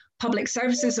denuding public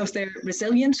services of their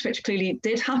resilience, which clearly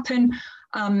did happen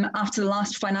after the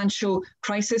last financial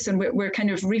crisis, and we're kind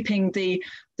of reaping the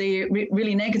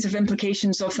really negative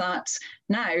implications of that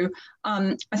now.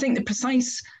 I think the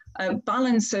precise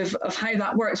balance of how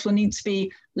that works will need to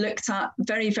be looked at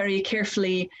very, very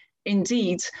carefully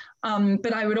indeed.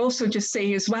 But I would also just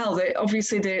say as well that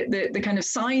obviously the kind of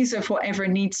size of whatever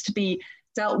needs to be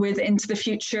dealt with into the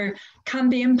future can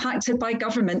be impacted by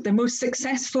government. The most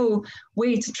successful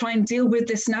way to try and deal with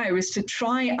this now is to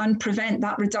try and prevent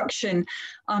that reduction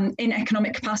in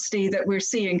economic capacity that we're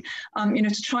seeing,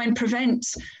 to try and prevent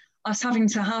us having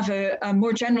to have a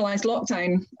more generalised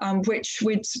lockdown, which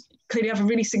would clearly have a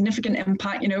really significant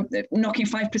impact, knocking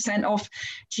 5% off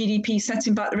GDP,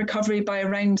 setting back the recovery by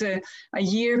around a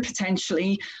year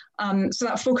potentially. So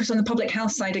that focus on the public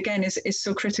health side, again, is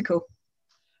so critical.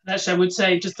 Actually, I would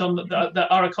say just on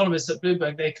our economists at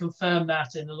Bloomberg, they confirm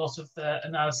that in a lot of the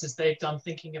analysis they've done,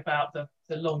 thinking about the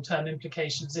long-term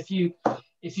implications. If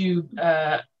you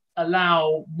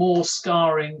allow more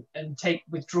scarring and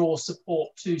withdraw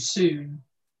support too soon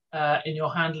in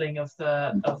your handling of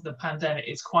the pandemic,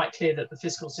 it's quite clear that the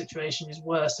fiscal situation is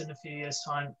worse in a few years'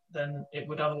 time than it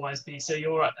would otherwise be. So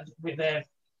you're right, they're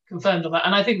confirmed on that,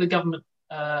 and I think the government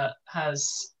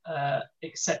has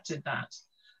accepted that.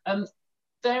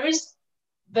 There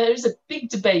is a big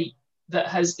debate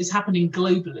that is happening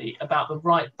globally about the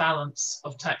right balance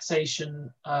of taxation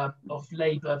of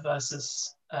labour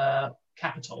versus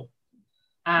capital.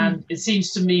 And it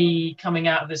seems to me, coming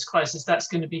out of this crisis, that's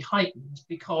going to be heightened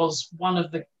because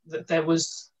there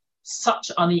was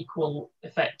such unequal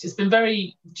effect. It's been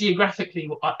very geographically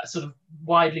sort of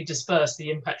widely dispersed, the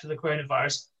impact of the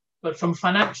coronavirus. But from a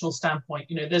financial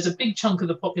standpoint, there's a big chunk of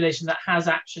the population that has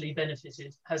actually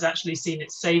benefited, has actually seen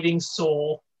its savings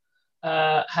soar,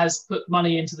 has put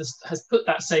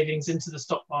that savings into the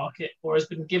stock market, or has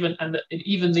been given, and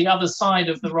even the other side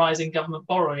of the rising government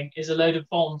borrowing is a load of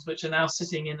bonds which are now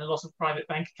sitting in a lot of private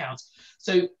bank accounts.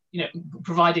 So,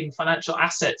 providing financial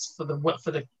assets for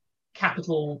the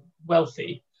capital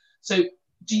wealthy. So,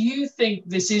 do you think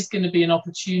this is going to be an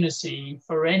opportunity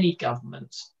for any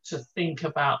government to think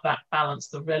about that balance,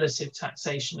 the relative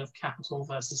taxation of capital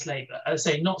versus labour? As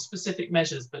I say, not specific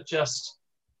measures, but just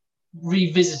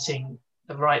revisiting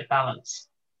the right balance.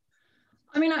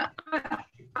 I mean,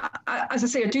 as I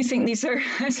say, I do think these are,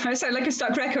 I sound like a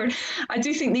stuck record, I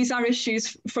do think these are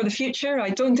issues for the future.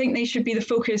 I don't think they should be the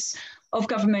focus of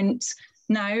government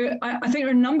now. I think there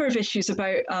are a number of issues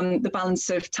about the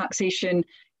balance of taxation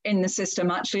in the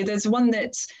system, actually. There's one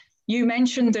that you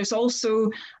mentioned. There's also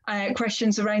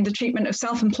questions around the treatment of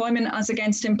self-employment as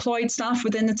against employed staff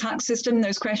within the tax system.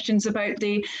 There's questions about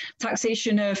the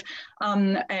taxation of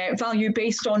value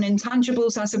based on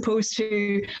intangibles as opposed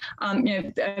to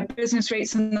business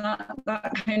rates and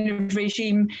that kind of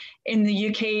regime in the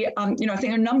UK. I think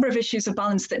there are a number of issues of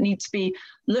balance that need to be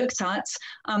looked at.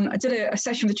 I did a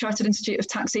session with the Chartered Institute of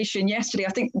Taxation yesterday.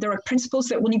 I think there are principles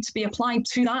that will need to be applied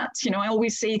to that. I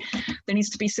always say there needs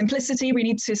to be simplicity. We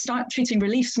need to start treating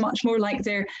reliefs much more like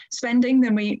they're spending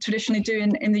than we traditionally do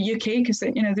in the UK, because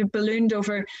they've ballooned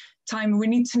over time. We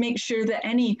need to make sure that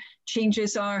any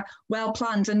changes are well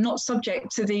planned and not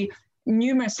subject to the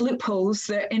numerous loopholes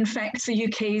that infect the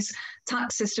UK's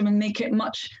tax system and make it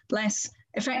much less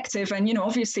effective. And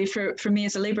obviously for me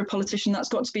as a Labour politician, that's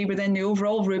got to be within the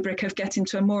overall rubric of getting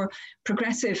to a more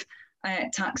progressive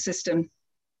tax system.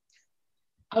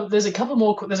 There's a couple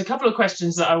of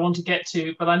questions that I want to get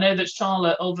to, but I know that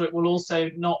Charlotte Aldrich will also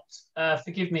not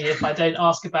forgive me if I don't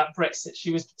ask about Brexit.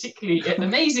 She was particularly,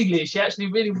 amazingly, she actually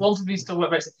really wanted me to talk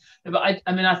about Brexit. But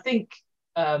I think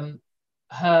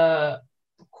her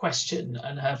question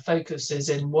and her focus is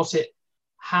in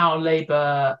how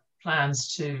Labour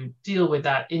plans to deal with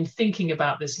that in thinking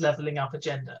about this levelling up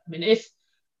agenda. I mean, if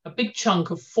a big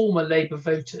chunk of former Labour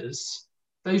voters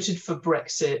voted for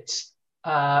Brexit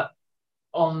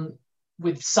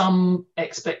with some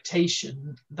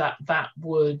expectation that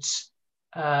would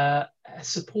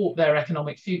support their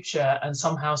economic future and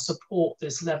somehow support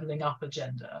this levelling up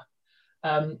agenda,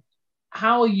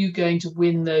 how are you going to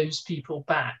win those people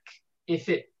back if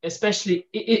especially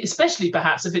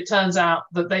perhaps if it turns out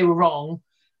that they were wrong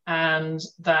and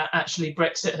that actually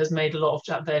Brexit has made a lot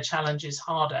of their challenges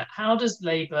harder? How does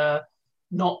Labour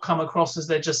not come across as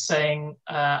they're just saying,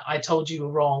 I told you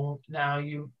were wrong, now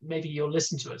maybe you'll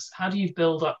listen to us? How do you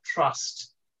build up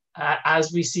trust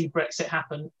as we see Brexit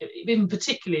happen, even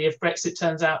particularly if Brexit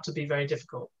turns out to be very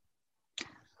difficult?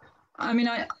 I mean,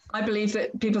 I believe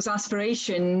that people's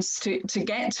aspirations to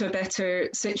get to a better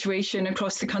situation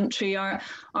across the country are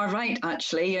right,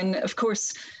 actually. And of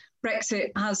course,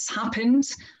 Brexit has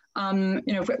happened.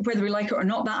 Whether we like it or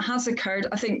not, that has occurred.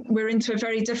 I think we're into a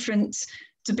very different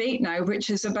debate now, which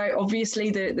is about obviously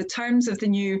the terms of the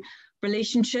new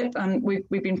relationship.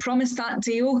 We've been promised that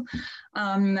deal.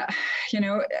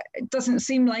 It doesn't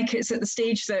seem like it's at the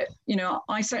stage that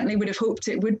I certainly would have hoped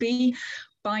it would be.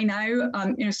 by now.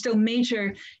 Still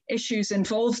major issues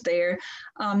involved there.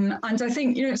 And I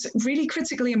think, it's really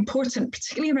critically important,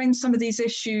 particularly around some of these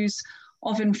issues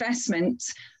of investment,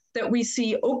 that we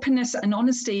see openness and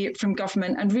honesty from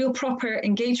government and real proper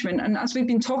engagement. And as we've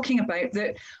been talking about,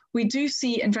 that we do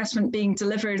see investment being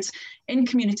delivered in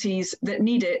communities that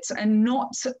need it, and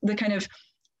not the kind of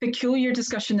peculiar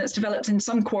discussion that's developed in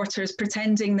some quarters,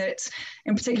 pretending that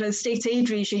in particular the state aid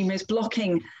regime is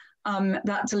blocking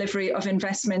that delivery of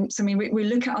investments. I mean, we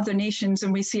look at other nations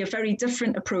and we see a very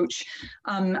different approach,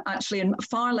 actually, and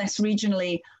far less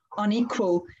regionally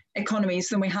unequal economies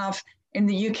than we have in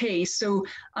the UK. So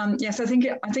yes, I think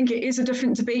it is a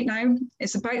different debate now.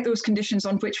 It's about those conditions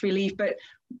on which we live, but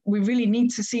we really need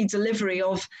to see delivery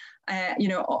of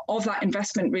of that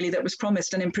investment really that was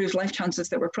promised, and improved life chances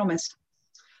that were promised.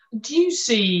 Do you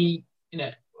see,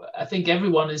 I think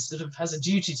everyone has a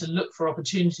duty to look for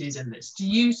opportunities in this. Do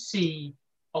you see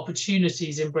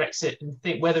opportunities in Brexit, and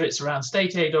think whether it's around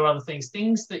state aid or other things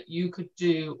that you could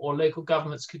do or local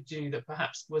governments could do that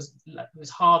perhaps was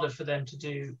harder for them to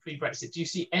do pre-Brexit? Do you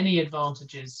see any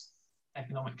advantages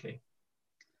economically?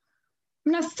 I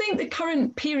mean, I think the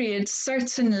current period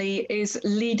certainly is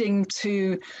leading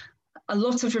to a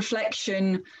lot of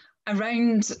reflection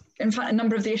around, in fact, a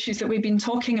number of the issues that we've been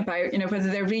talking about, whether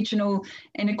they're regional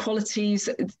inequalities,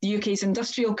 the UK's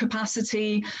industrial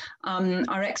capacity,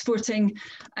 our exporting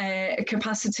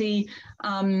capacity.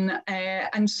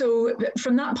 And so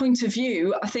from that point of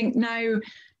view, I think now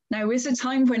is a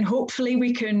time when hopefully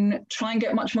we can try and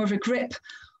get much more of a grip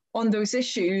on those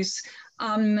issues.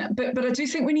 But I do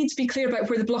think we need to be clear about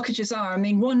where the blockages are. I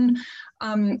mean, one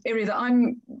area that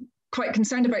I'm quite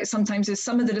concerned about sometimes is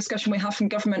some of the discussion we have from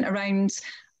government around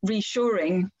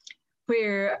reshoring,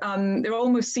 where there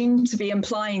almost seem to be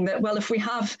implying that, well, if we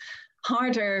have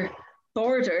harder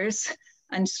borders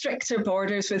and stricter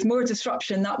borders with more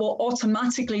disruption, that will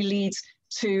automatically lead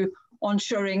to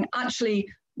onshoring. Actually,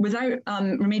 without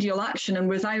remedial action and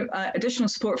without additional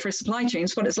support for supply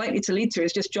chains, what it's likely to lead to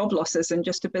is just job losses and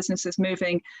just to businesses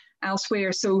moving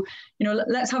elsewhere. So,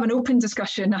 let's have an open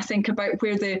discussion, I think, about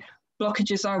where the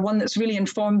blockages are, one that's really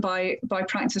informed by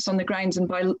practice on the ground and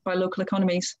by local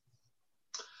economies.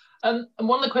 And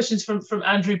one of the questions from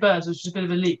Andrew Burns, which is a bit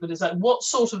of a leap, but it's like, what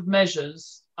sort of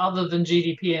measures, other than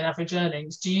GDP and average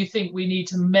earnings, do you think we need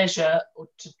to measure or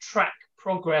to track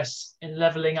progress in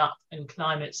levelling up in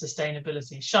climate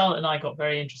sustainability? Charlotte and I got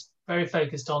very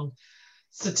focused on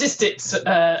statistics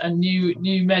and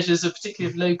new measures,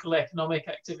 particularly of local economic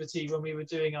activity, when we were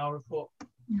doing our report.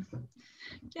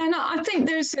 Yeah, no, I think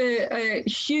there's a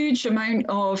huge amount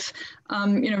of,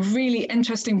 really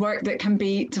interesting work that can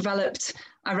be developed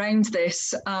around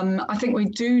this. I think we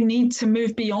do need to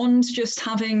move beyond just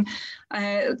having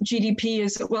GDP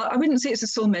as, well, I wouldn't say it's a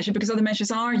sole measure, because other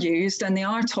measures are used and they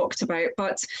are talked about,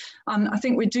 but I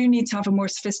think we do need to have a more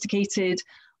sophisticated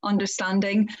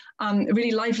understanding. A really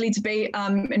lively debate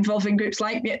involving groups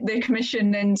like the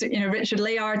Commission and Richard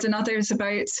Layard and others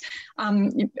about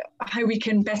how we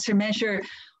can better measure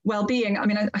well-being. I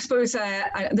mean, I suppose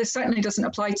this certainly doesn't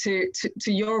apply to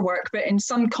your work, but in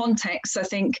some contexts, I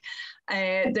think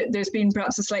that there's been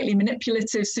perhaps a slightly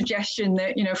manipulative suggestion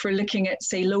that, if we're looking at,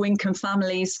 say, low-income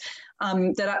families,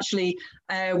 that actually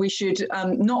we should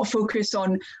not focus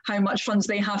on how much funds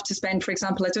they have to spend, for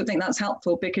example. I don't think that's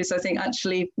helpful, because I think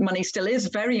actually money still is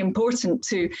very important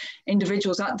to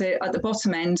individuals at the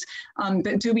bottom end.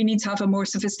 But do we need to have a more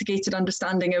sophisticated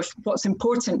understanding of what's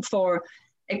important for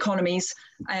economies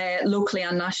locally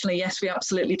and nationally? Yes, we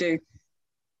absolutely do.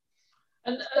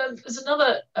 And there's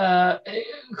another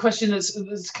question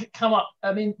that's come up.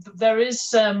 I mean, there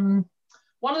is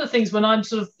one of the things when I'm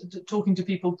sort of talking to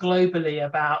people globally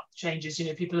about changes,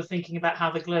 people are thinking about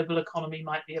how the global economy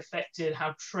might be affected,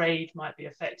 how trade might be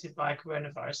affected by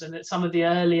coronavirus, and that some of the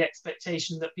early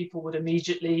expectation that people would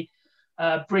immediately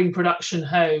bring production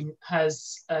home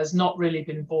has not really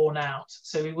been borne out.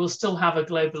 So we will still have a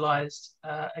globalized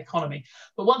economy.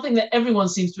 But one thing that everyone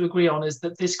seems to agree on is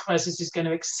that this crisis is going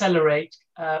to accelerate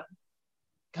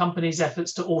companies'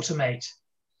 efforts to automate.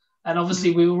 And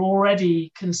obviously we were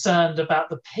already concerned about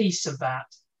the pace of that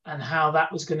and how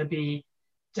that was going to be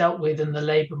dealt with in the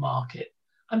labour market.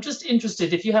 I'm just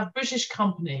interested, if you have British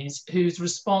companies whose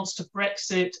response to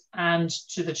Brexit and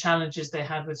to the challenges they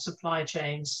had with supply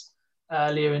chains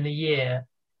earlier in the year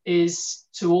is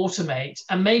to automate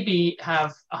and maybe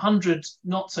have 100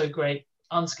 not so great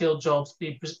unskilled jobs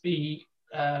be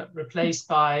replaced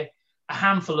by a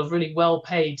handful of really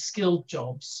well-paid skilled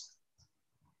jobs.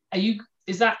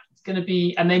 Is that going to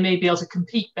be, and they may be able to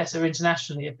compete better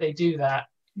internationally if they do that,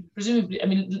 presumably, I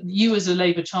mean, you as a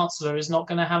Labour Chancellor is not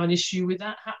going to have an issue with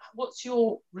that. What's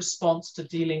your response to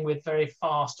dealing with very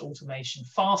fast automation,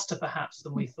 faster perhaps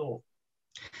than we thought?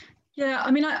 Yeah,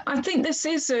 I mean, I think this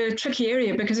is a tricky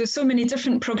area because there's so many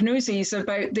different prognoses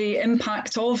about the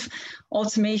impact of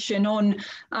automation on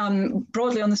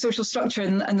broadly on the social structure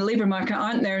and the labour market,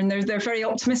 aren't there? And they're very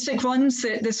optimistic ones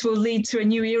that this will lead to a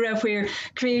new era where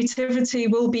creativity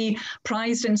will be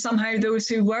prized, and somehow those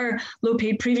who were low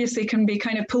paid previously can be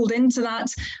kind of pulled into that.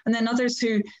 And then others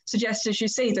who suggest, as you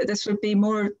say, that this would be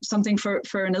more something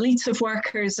for an elite of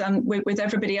workers, with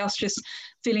everybody else just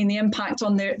feeling the impact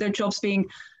on their jobs being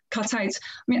cut out.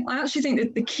 I mean, I actually think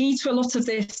that the key to a lot of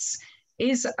this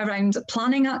is around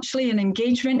planning, actually, and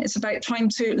engagement. It's about trying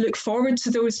to look forward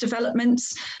to those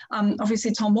developments.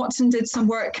 Obviously, Tom Watson did some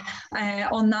work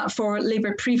on that for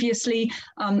Labour previously.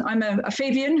 I'm a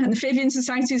Fabian, and the Fabian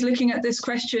Society is looking at this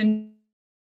question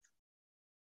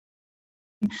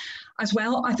as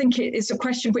well. I think it is a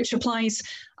question which applies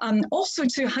also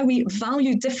to how we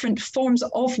value different forms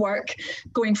of work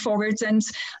going forward. And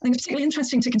I think it's particularly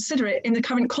interesting to consider it in the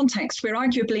current context where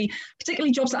arguably,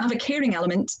 particularly jobs that have a caring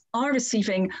element are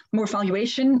receiving more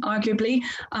valuation, arguably,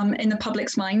 in the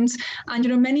public's mind. And,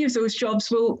 you know, many of those jobs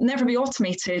will never be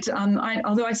automated.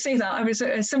 Although I say that, I was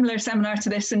at a similar seminar to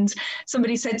this and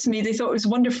somebody said to me they thought it was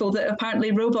wonderful that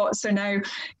apparently robots are now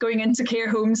going into care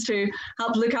homes to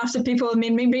help look after people. I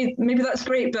mean, maybe that's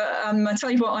great, but I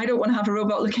tell you what, I don't want to have a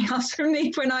robot looking after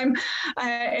me when I'm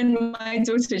in my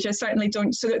dotage. I certainly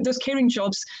don't. So those caring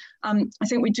jobs, I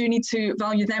think we do need to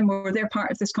value them more. They're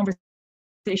part of this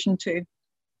conversation too.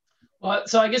 Well,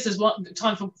 so I guess there's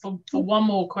time for one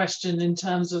more question in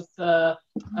terms of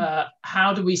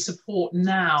how do we support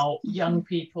now young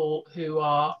people who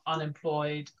are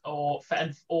unemployed or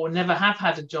never have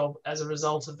had a job as a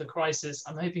result of the crisis.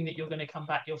 I'm hoping that you're going to come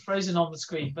back. You're frozen on the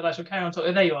screen, but I shall carry on talking.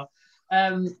 Oh,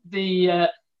 there you are.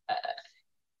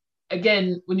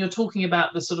 Again, when you're talking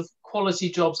about the sort of quality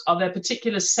jobs, are there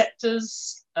particular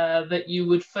sectors that you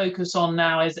would focus on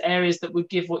now as areas that would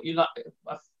give what you like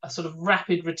a sort of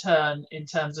rapid return in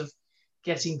terms of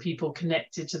getting people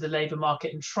connected to the labour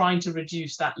market and trying to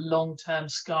reduce that long-term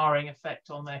scarring effect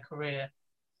on their career?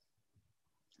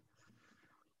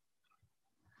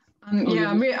 Yeah,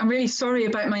 I'm really sorry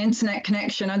about my internet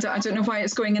connection. I don't know why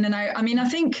it's going in and out. I mean, I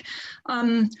think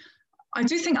I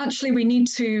do think actually we need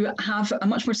to have a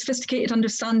much more sophisticated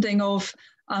understanding of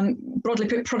broadly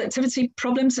put productivity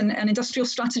problems and industrial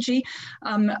strategy.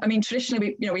 I mean,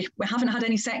 traditionally, we haven't had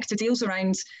any sector deals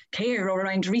around care or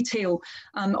around retail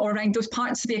or around those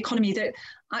parts of the economy that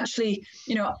actually,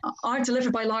 are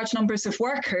delivered by large numbers of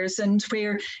workers, and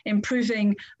where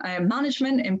improving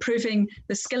management, improving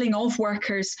the skilling of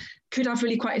workers could have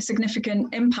really quite a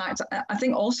significant impact. I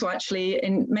think also actually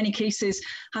in many cases,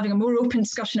 having a more open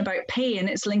discussion about pay and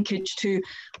its linkage to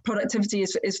productivity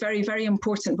is very, very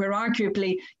important, where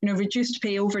arguably, reduced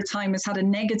pay over time has had a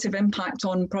negative impact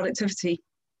on productivity.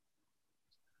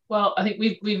 Well, I think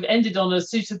we've ended on a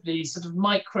suitably sort of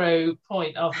micro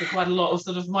point after quite a lot of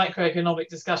sort of microeconomic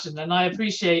discussion, and I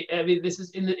appreciate. I mean, this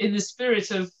is in the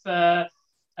spirit of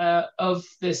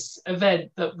this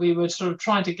event that we were sort of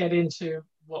trying to get into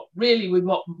what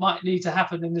might need to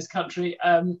happen in this country.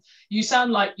 You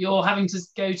sound like you're having to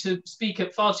go to speak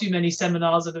at far too many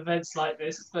seminars and events like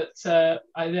this, but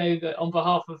I know that on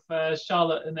behalf of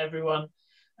Charlotte and everyone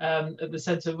at the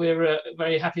centre, we're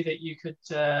very happy that you could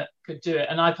do it,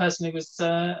 and I personally was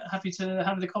happy to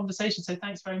have the conversation. So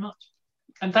thanks very much,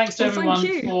 and thanks to everyone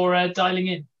for dialing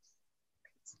in.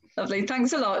 Lovely,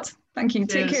 thanks a lot. Thank you.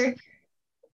 Cheers. Take care.